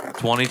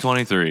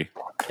 2023. Yeah,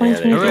 there you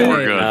So go. Hooray.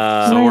 we're good.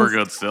 Uh, So Nice. we're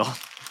good still.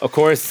 Of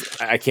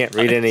course, I can't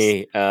read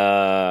any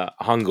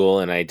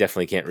Hangul, and I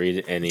definitely can't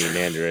read any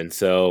Mandarin.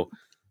 So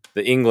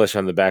the English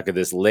on the back of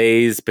this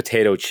Lay's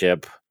potato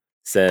chip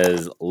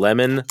says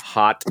lemon,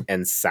 hot,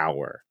 and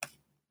sour.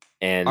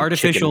 And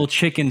artificial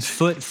chicken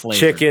foot flavor.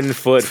 chicken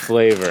foot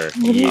flavor.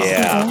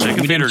 Yeah,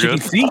 Chicken feet are Chicken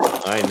good. feet.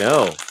 I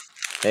know.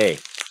 Hey.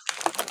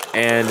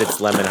 And it's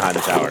lemon, hot,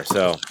 and sour.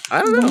 So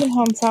I don't know. Lemon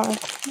hot and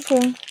sour.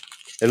 Okay.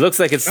 It looks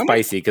like it's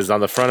spicy because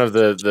on the front of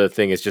the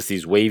thing, it's just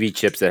these wavy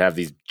chips that have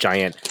these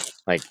giant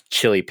like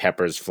chili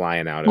peppers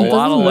flying out of A it. It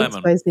lot of doesn't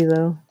look lemon. spicy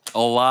though. A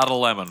lot of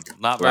lemon.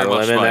 Not A lot very of much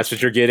lemon. spice. That's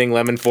what you're getting.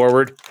 Lemon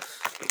forward.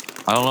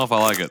 I don't know if I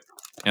like it.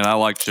 And I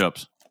like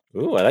chips.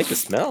 Ooh, I like the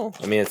smell.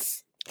 I mean,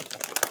 it's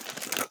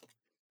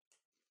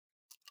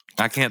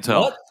I can't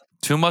tell. What?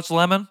 Too much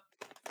lemon?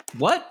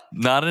 What?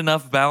 Not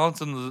enough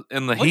balance in the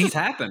What heat? just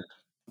happened?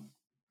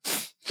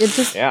 It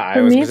just Yeah, I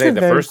for was me gonna it's say a the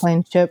very first-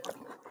 plain chip.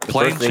 the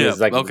Plain first thing chip. is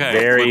like Okay.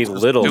 very With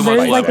little. too much There's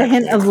spice, like a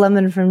hint actually. of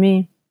lemon for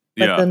me,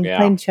 but Yeah. then Yeah.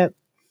 plain chip.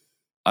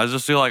 I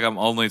just feel like I'm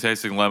only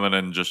tasting lemon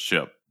and just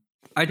chip.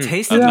 I That's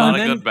tasted not a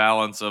lemon good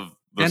balance of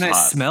this and I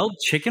hot. smelled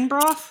chicken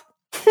broth.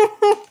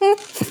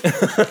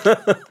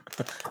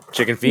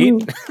 Chicken feet.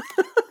 Mm.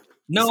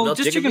 No, smell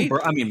just chicken chicken feet?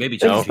 broth. I mean, maybe It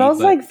chicken No. feet, smells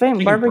but like faint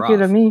chicken barbecue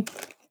to broth. me.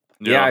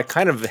 Yeah, it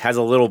kind of has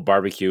a little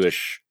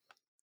barbecue-ish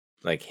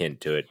like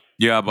hint to it.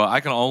 Yeah, but I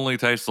can only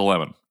taste the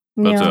lemon.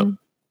 That's Yeah. it.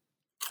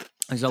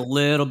 There's a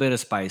little bit of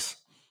spice.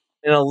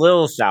 And a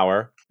little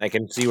sour. I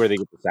can see where they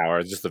get the sour.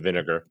 It's just the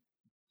vinegar.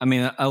 I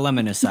mean, a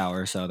lemon is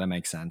sour, so that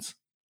makes sense.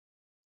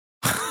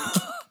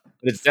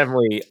 But it's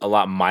definitely a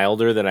lot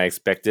milder than I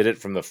expected it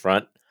from the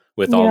front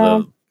with Yeah.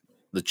 all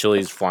the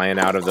chilies flying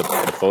out of the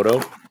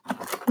photo.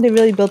 They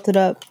really built it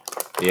up.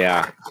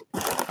 Yeah.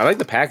 I like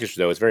the package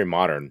though. It's very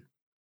modern.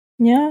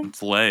 Yeah.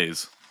 It's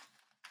Lay's.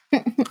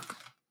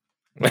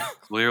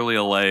 Clearly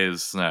a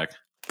Lay's snack.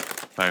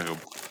 Package.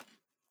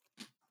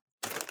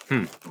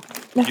 The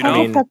You hot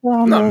know, pepper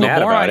on not the- The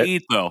mad more about I it.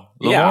 eat,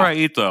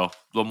 though,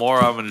 the more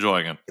I'm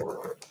enjoying it.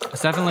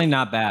 It's definitely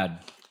not bad.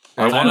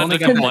 I wanted only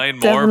to got complain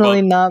more,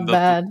 Definitely but not the,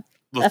 bad.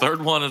 the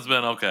third one has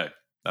been okay.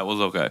 That was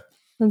okay.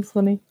 That's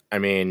funny. I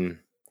mean,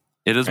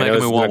 It is I know making me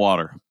this is want gonna-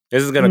 water.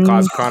 this is going to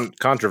cause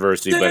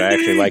controversy, but I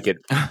actually like it.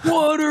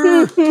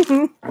 Water.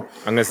 I'm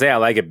going to say I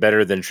like it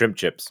better than shrimp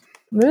chips.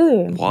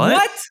 Really?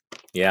 What?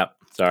 Yeah.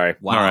 Sorry.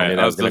 Wow. All I right, knew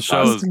that was the gonna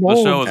show cause- is the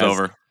show is That's-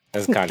 over.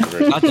 That's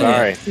controversy. Not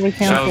today. Sorry. We Show's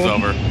canceled.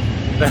 over.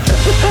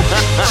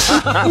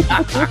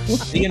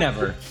 See you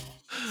never.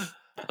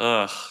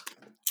 Ugh.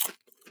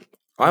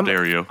 How I'm,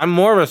 dare you? I'm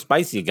more of a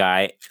spicy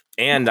guy,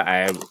 and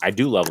I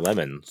do love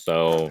lemon.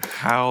 So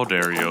How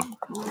dare you?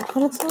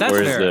 But it's not That's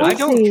Where's fair. the- I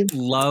don't spicy.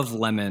 love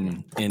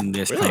lemon in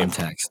this Really? claim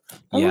text.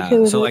 I'm Yeah. okay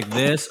with So it. like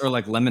this or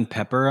like lemon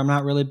pepper, I'm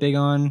not really big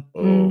on.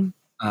 Mm.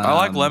 I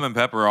like Um, lemon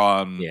pepper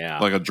on Yeah.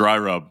 like a dry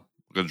rub.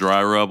 Like a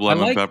dry rub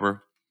lemon like-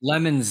 pepper.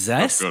 lemon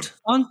zest good.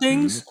 on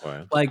things.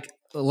 Okay. Like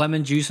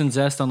lemon juice and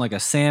zest on like a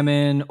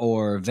salmon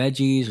or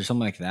veggies or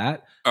something like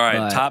that. All right,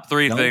 But top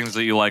 3 don't- things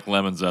that you like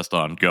lemon zest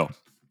on. Go.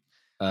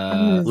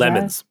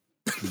 Lemons.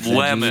 veggies-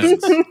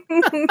 Lemons.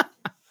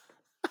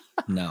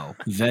 No.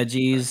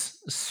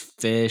 Veggies,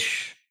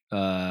 fish.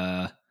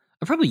 I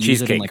probably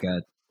use it in Cheesecake. like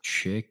a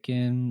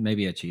chicken,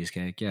 maybe a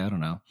cheesecake. Yeah, I don't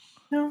know.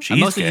 I mostly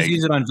just Cheesecake.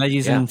 use it on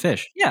veggies Yeah. and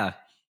fish. Yeah.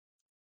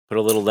 Put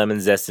a little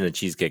lemon zest in a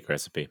cheesecake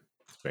recipe.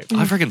 It's great.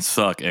 I freaking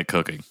suck at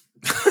cooking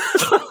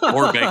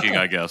or baking.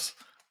 I guess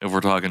if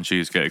we're talking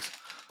cheesecakes.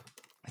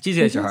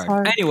 Cheesecakes are It's hard.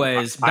 hard.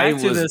 Anyways, I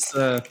back to was- this.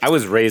 I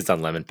was raised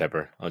on lemon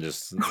pepper. Let me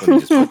just put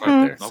it right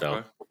there.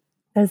 So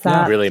Is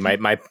that really,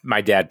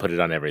 my dad put it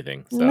on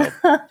everything. So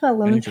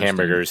lemon? Interesting.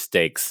 hamburgers,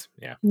 steaks,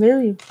 yeah.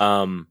 Really?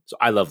 So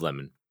I love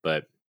lemon,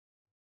 but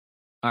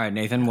All right,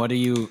 Nathan, what do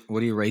you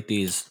rate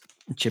these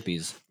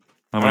chippies?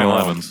 How many Oh.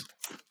 lemons?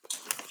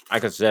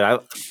 like I said,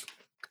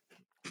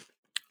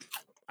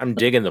 I'm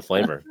digging the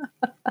flavor.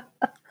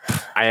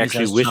 I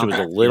actually says wish it was a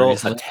chocolate little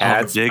furiously. a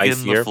tad Digging the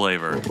spicier.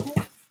 flavor.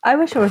 I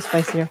wish it was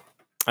spicier.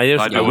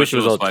 I do wish it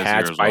was a spicier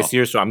tad as well.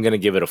 spicier, so I'm going to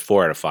give it a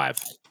 4 out of 5.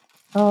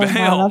 Oh,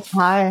 Damn. wow, that's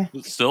high.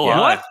 It's still Yeah.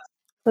 high.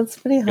 That's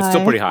pretty high. It's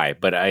still pretty high,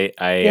 but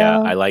Yeah.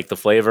 I like the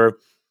flavor.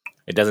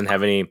 It doesn't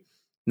have any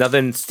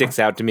Nothing sticks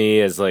out to me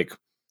as like,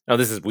 oh,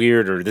 this is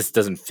weird or this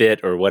doesn't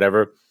fit or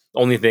whatever.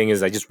 Only thing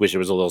is I just wish it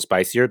was a little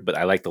spicier, but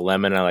I like the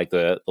lemon. I like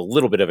the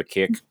little bit of a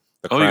kick.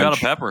 Oh, you got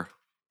a pepper.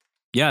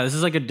 Yeah, this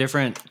is like a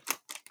different.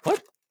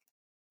 What?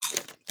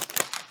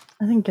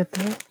 I didn't get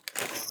that.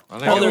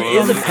 Oh, there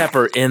is a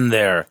pepper in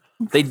there.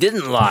 They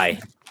didn't lie.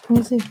 Let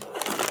me see.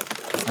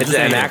 It's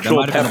an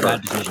actual That might have been a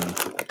pepper. bad decision.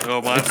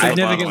 Oh, mine's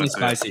Significantly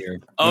spicier.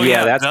 Oh,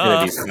 yeah, that's duh. going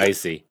to be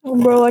spicy.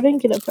 Bro, I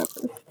didn't get a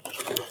pepper.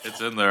 It's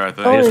in there, I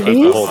think. Oh, Just it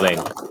eat the is? whole thing.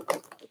 At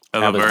That the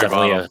was very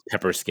definitely bottom. a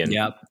pepper skin.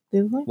 Yep.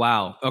 Did we?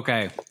 Wow.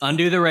 Okay.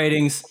 Undo the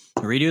ratings.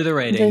 Redo the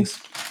ratings.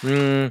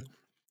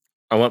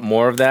 I want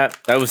more of that.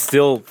 That was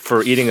still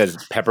for eating a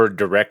pepper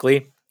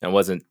directly. That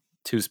wasn't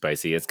too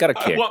spicy. It's got a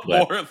kick. I want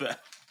but more of that.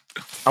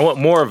 I want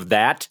more of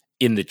that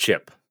in the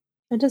chip.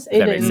 I just If ate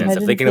that it. makes And I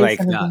sense. If they didn't can taste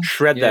like anything.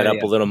 shred that Yeah, up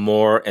yeah. a little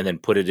more and then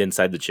put it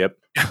inside the chip.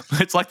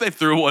 It's like they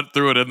threw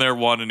it in there,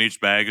 one in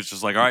each bag. It's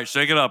just like, all right,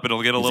 shake it up.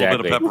 It'll get a little bit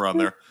of Exactly. pepper on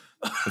there.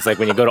 It's like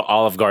when you go to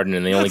Olive Garden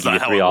and they only That's give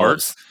you not 3 how it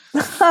olives.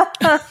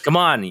 Come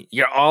on,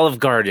 you're Olive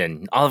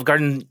Garden. Olive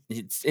Garden,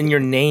 it's in your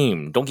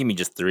name. Don't give me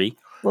just 3.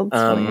 That's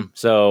funny.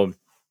 So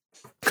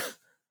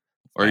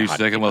Are you hot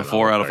sticking take with on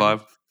 4 out Olive of Garden.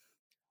 5?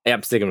 yeah,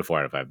 I'm sticking with 4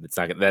 out of 5. It's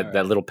not gonna, All right.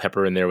 that little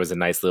pepper in there was a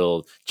nice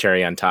little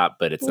cherry on top,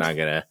 but it's not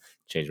gonna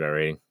change my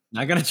rating.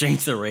 Not gonna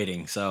change the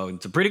rating, so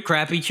it's a pretty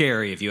crappy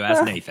cherry if you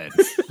ask Nathan.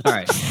 All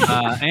right,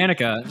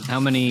 Anica, how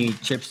many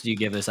chips do you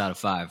give this out of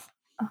 5?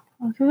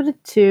 I'll give it a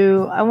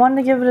 2. I wanted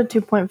to give it a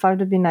 2.5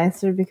 to be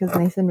nicer because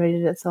Nathan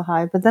rated it so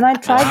high. But then I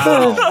tried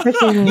Wow. the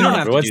freaking. You don't have to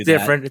Everyone's do that.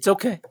 different. It's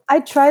okay. I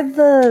tried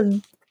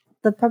the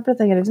pepper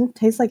thing and it didn't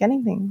taste like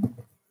anything.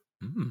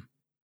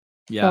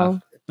 Yeah. So,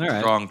 All right.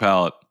 Strong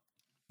palate.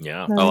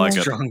 Yeah. no, I like yeah.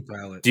 it. Strong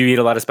palate. Do you eat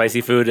a lot of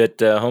spicy food at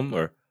home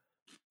or?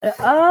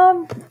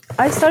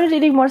 I started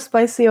eating more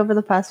spicy over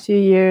the past few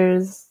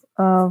years.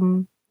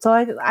 So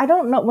I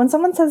don't know. When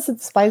someone says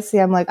it's spicy,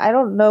 I'm like, I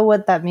don't know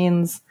what that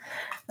means.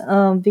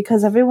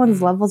 Because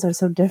everyone's levels are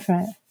so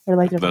different. They're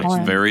like That's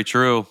different. very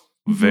true.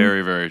 Mhm.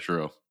 Very, very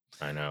true.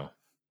 I know.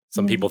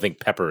 Some people think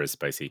pepper is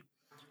spicy.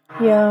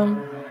 Yeah.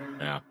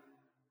 Yeah.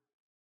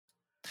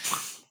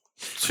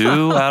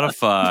 2 out of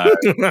 5.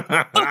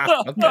 Okay.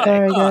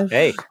 Sorry, guys.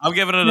 Hey, I'm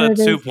giving it There a it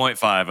is.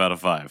 2.5 out of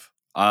 5.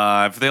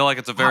 I feel like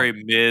it's a very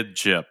mid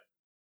chip.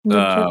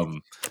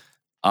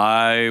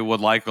 I would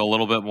like a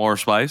little bit more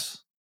spice.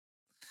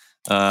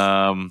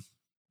 Yeah,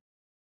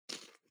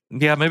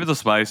 maybe the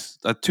spice.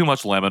 Too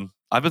much lemon.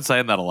 I've been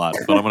saying that a lot,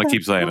 but I'm going to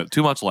keep saying it.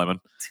 Too much lemon.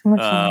 Too much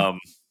lemon. Um,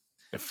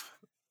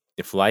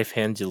 if life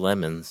hands you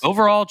lemons,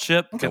 overall,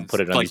 chip don't put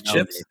it on like these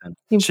chips.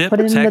 You Chip put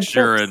it in the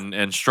texture chips.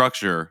 and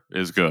structure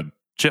is good.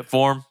 Chip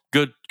form,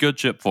 good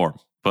chip form.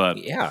 But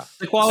yeah.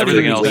 The quality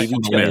Everything of else,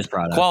 the latest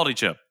product. quality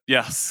chip,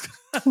 yes.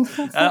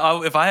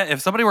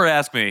 If somebody were to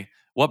ask me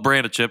what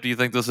brand of chip do you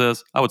think this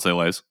is, I would say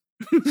Lay's.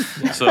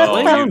 So that's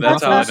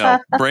how I know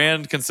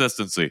brand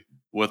consistency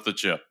with the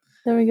chip.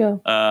 There we go.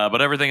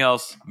 But everything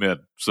else mid.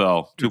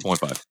 So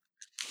 2.5.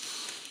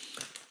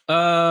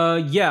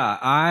 Yeah,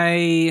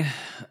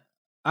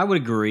 I would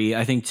agree.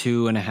 I think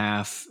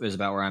 2.5 is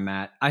about where I'm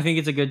at. I think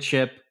it's a good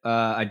chip.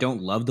 I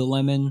don't love the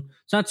lemon.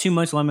 It's not too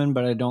much lemon,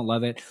 but I don't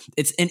love it.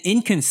 It's an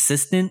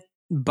inconsistent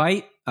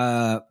bite,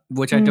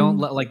 which I don't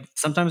like.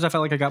 Sometimes I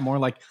felt like I got more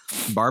like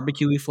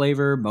barbecue-y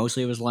flavor.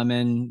 Mostly it was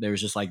lemon. There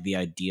was just like the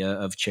idea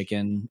of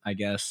chicken, I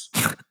guess.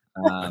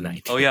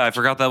 Oh yeah, I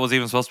forgot that was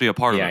even supposed to be a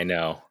part Yeah, of I it.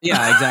 know.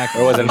 Yeah, exactly.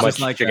 There wasn't It was much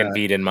just like chicken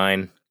feet in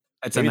mine.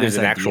 It's Maybe a there's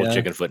nice an actual idea.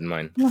 chicken foot in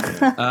mine.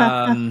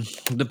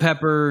 The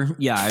pepper,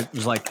 yeah, it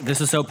was like, this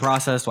is so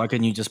processed. Why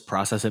couldn't you just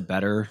process it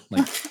better?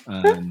 Like,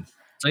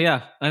 so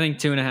yeah, I think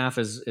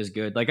 2.5 is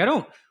good. Like,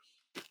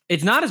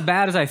 it's not as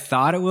bad as I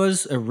thought it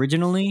was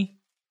originally.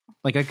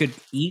 Like, I could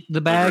eat the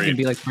bag Agreed. and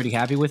be like pretty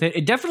happy with it.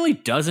 It definitely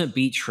doesn't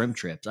beat shrimp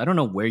trips. I don't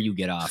know where you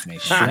get off,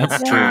 Nathan.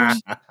 That's Yeah.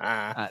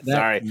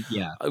 Sorry.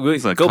 Yeah,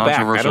 It's a Go back. I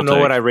controversial don't know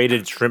what take. I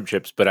rated shrimp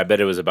chips, but I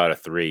bet it was about a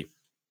 3.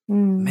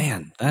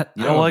 man, that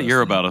You know what?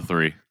 You're about a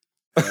 3.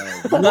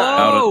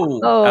 Whoa!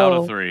 Oh. Out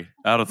of 3.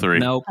 Out of 3.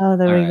 Nope. Oh,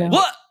 there we All right.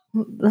 What?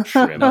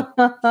 Shrimp.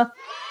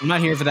 I'm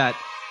not here for that.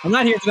 I'm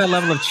not here for that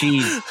level of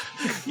cheese.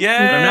 Yay!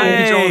 I'm not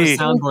controlling the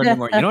soundboard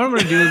anymore. You know what I'm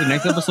going to do the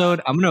next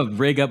episode? I'm going to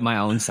rig up my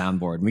own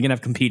soundboard. We're going to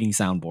have competing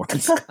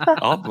soundboards.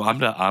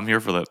 I'm here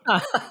for that.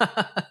 I'm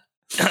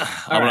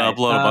right, going to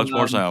upload a bunch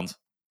more sounds.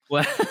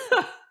 Well,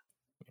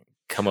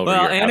 Come over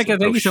well, here. Anica,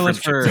 thank you so much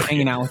for shrimp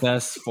hanging chips. out with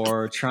us,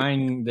 for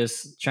trying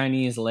this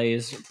Chinese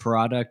Lay's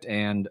product,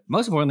 and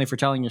most importantly, for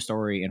telling your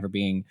story and for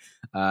being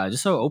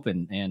just so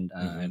open and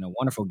a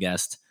wonderful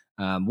guest.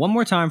 One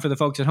more time for the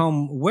folks at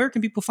home, where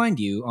can people find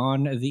you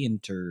on the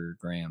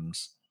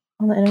Intergrams?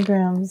 On the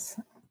Instagrams.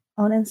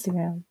 On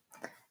Instagram.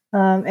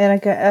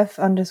 Anica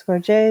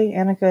F_J.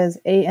 Anica is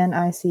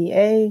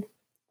ANICA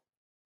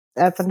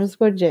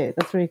F_J.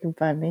 That's where you can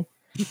find me.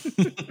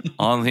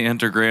 On the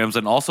Intergrams.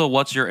 And also,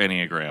 what's your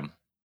Enneagram?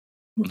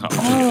 No,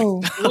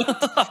 Oh.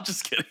 I'm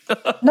just kidding.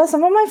 No,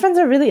 some of my friends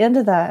are really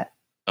into that.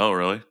 Oh,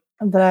 really?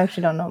 But I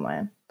actually don't know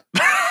mine.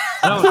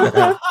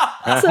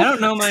 I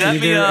don't know mine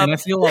Set me either, up and I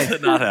feel like to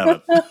not have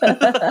it.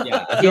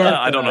 yeah, I feel like,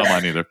 I don't know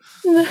mine either.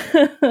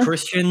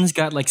 Christians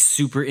got like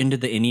super into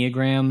the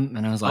Enneagram,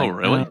 and I was like, Oh,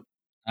 really?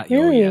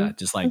 Really? Yeah,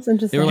 just like That's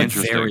interesting. they were like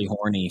Interesting. very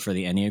horny for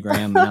the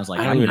Enneagram, and I was like,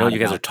 I don't I'm even know not what you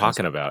guys about are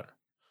talking this. about.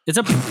 It's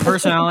a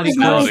personality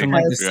Personality quiz from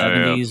like the test.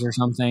 Yeah, yeah. 70s or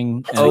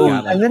something. And Oh, it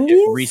got like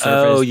 70s? resurfaced.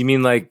 Oh, you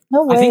mean like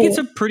No way. I think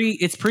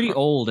it's pretty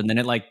old, and then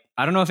it like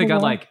I don't know if it Oh,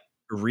 got wow. like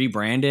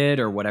rebranded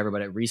or whatever,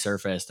 but it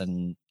resurfaced,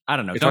 and I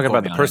don't know. you're Don't talking quote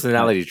about me the on it, but-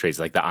 personality traits,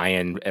 like the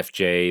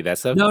INFJ, that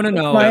stuff? No, no.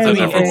 Myers That's a I mean,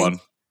 different Briggs. one.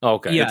 Oh,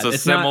 okay. Yeah, It's a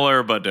it's not-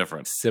 similar but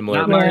different. Similar.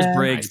 not but- Myers I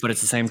Briggs, see. but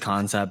it's the same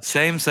concept.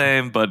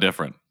 Same, but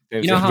different.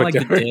 Same You know thing, how but like the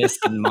different.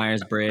 DISC and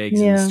Myers Briggs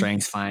Yeah. and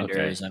Strengths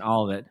Finders and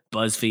all of it,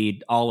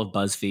 BuzzFeed, all of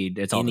BuzzFeed,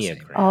 it's all the same.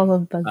 Enneagram. All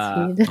of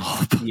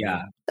BuzzFeed.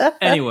 Yeah.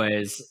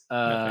 Anyways,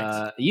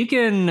 thanks. you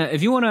can,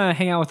 if you want to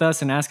hang out with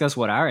us and ask us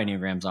what our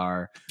Enneagrams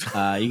are,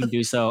 you can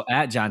do so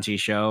at John Chi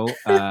Show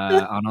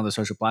on all the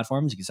social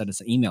platforms. You can send us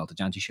an email to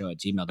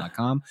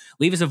johnchishow@gmail.com.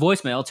 Leave us a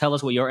voicemail. Tell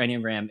us what your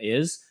Enneagram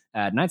is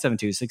at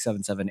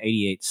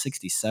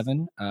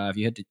 972-677-8867. If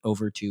you head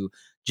over to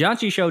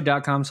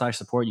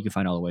johnchishow.com/support, you can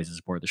find all the ways to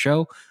support the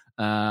show.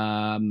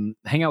 Hang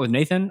out with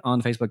Nathan on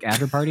the Facebook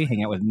after party.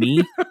 Hang out with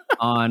me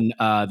on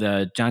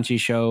the John Chi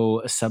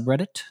Show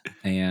subreddit.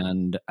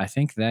 And I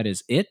think that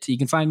is it. You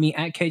can find me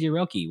at KJ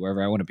Relke,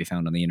 wherever I want to be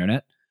found on the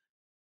internet.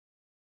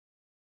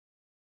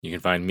 You can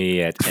find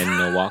me at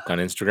NNoWalk on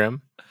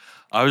Instagram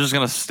I was just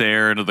gonna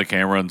stare into the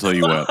camera until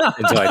you went.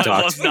 until I I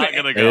talked. was not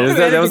gonna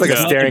That go. was like a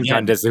Go. staring Again.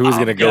 contest. Who was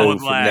I'm going to go going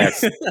from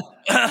last.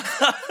 next?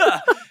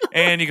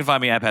 And you can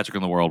find me at Patrick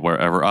in the World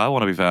wherever I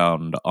want to be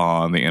found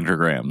on the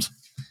Instagrams.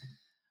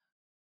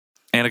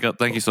 Anica,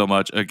 thank you so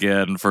much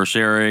again for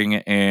sharing.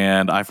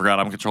 And I forgot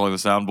I'm controlling the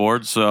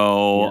soundboard.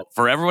 So Yep.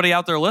 for everybody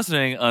out there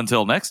listening,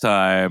 until next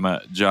time,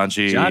 John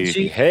Chi. John Chi.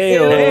 Hey.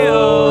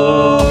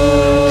 Hey-o.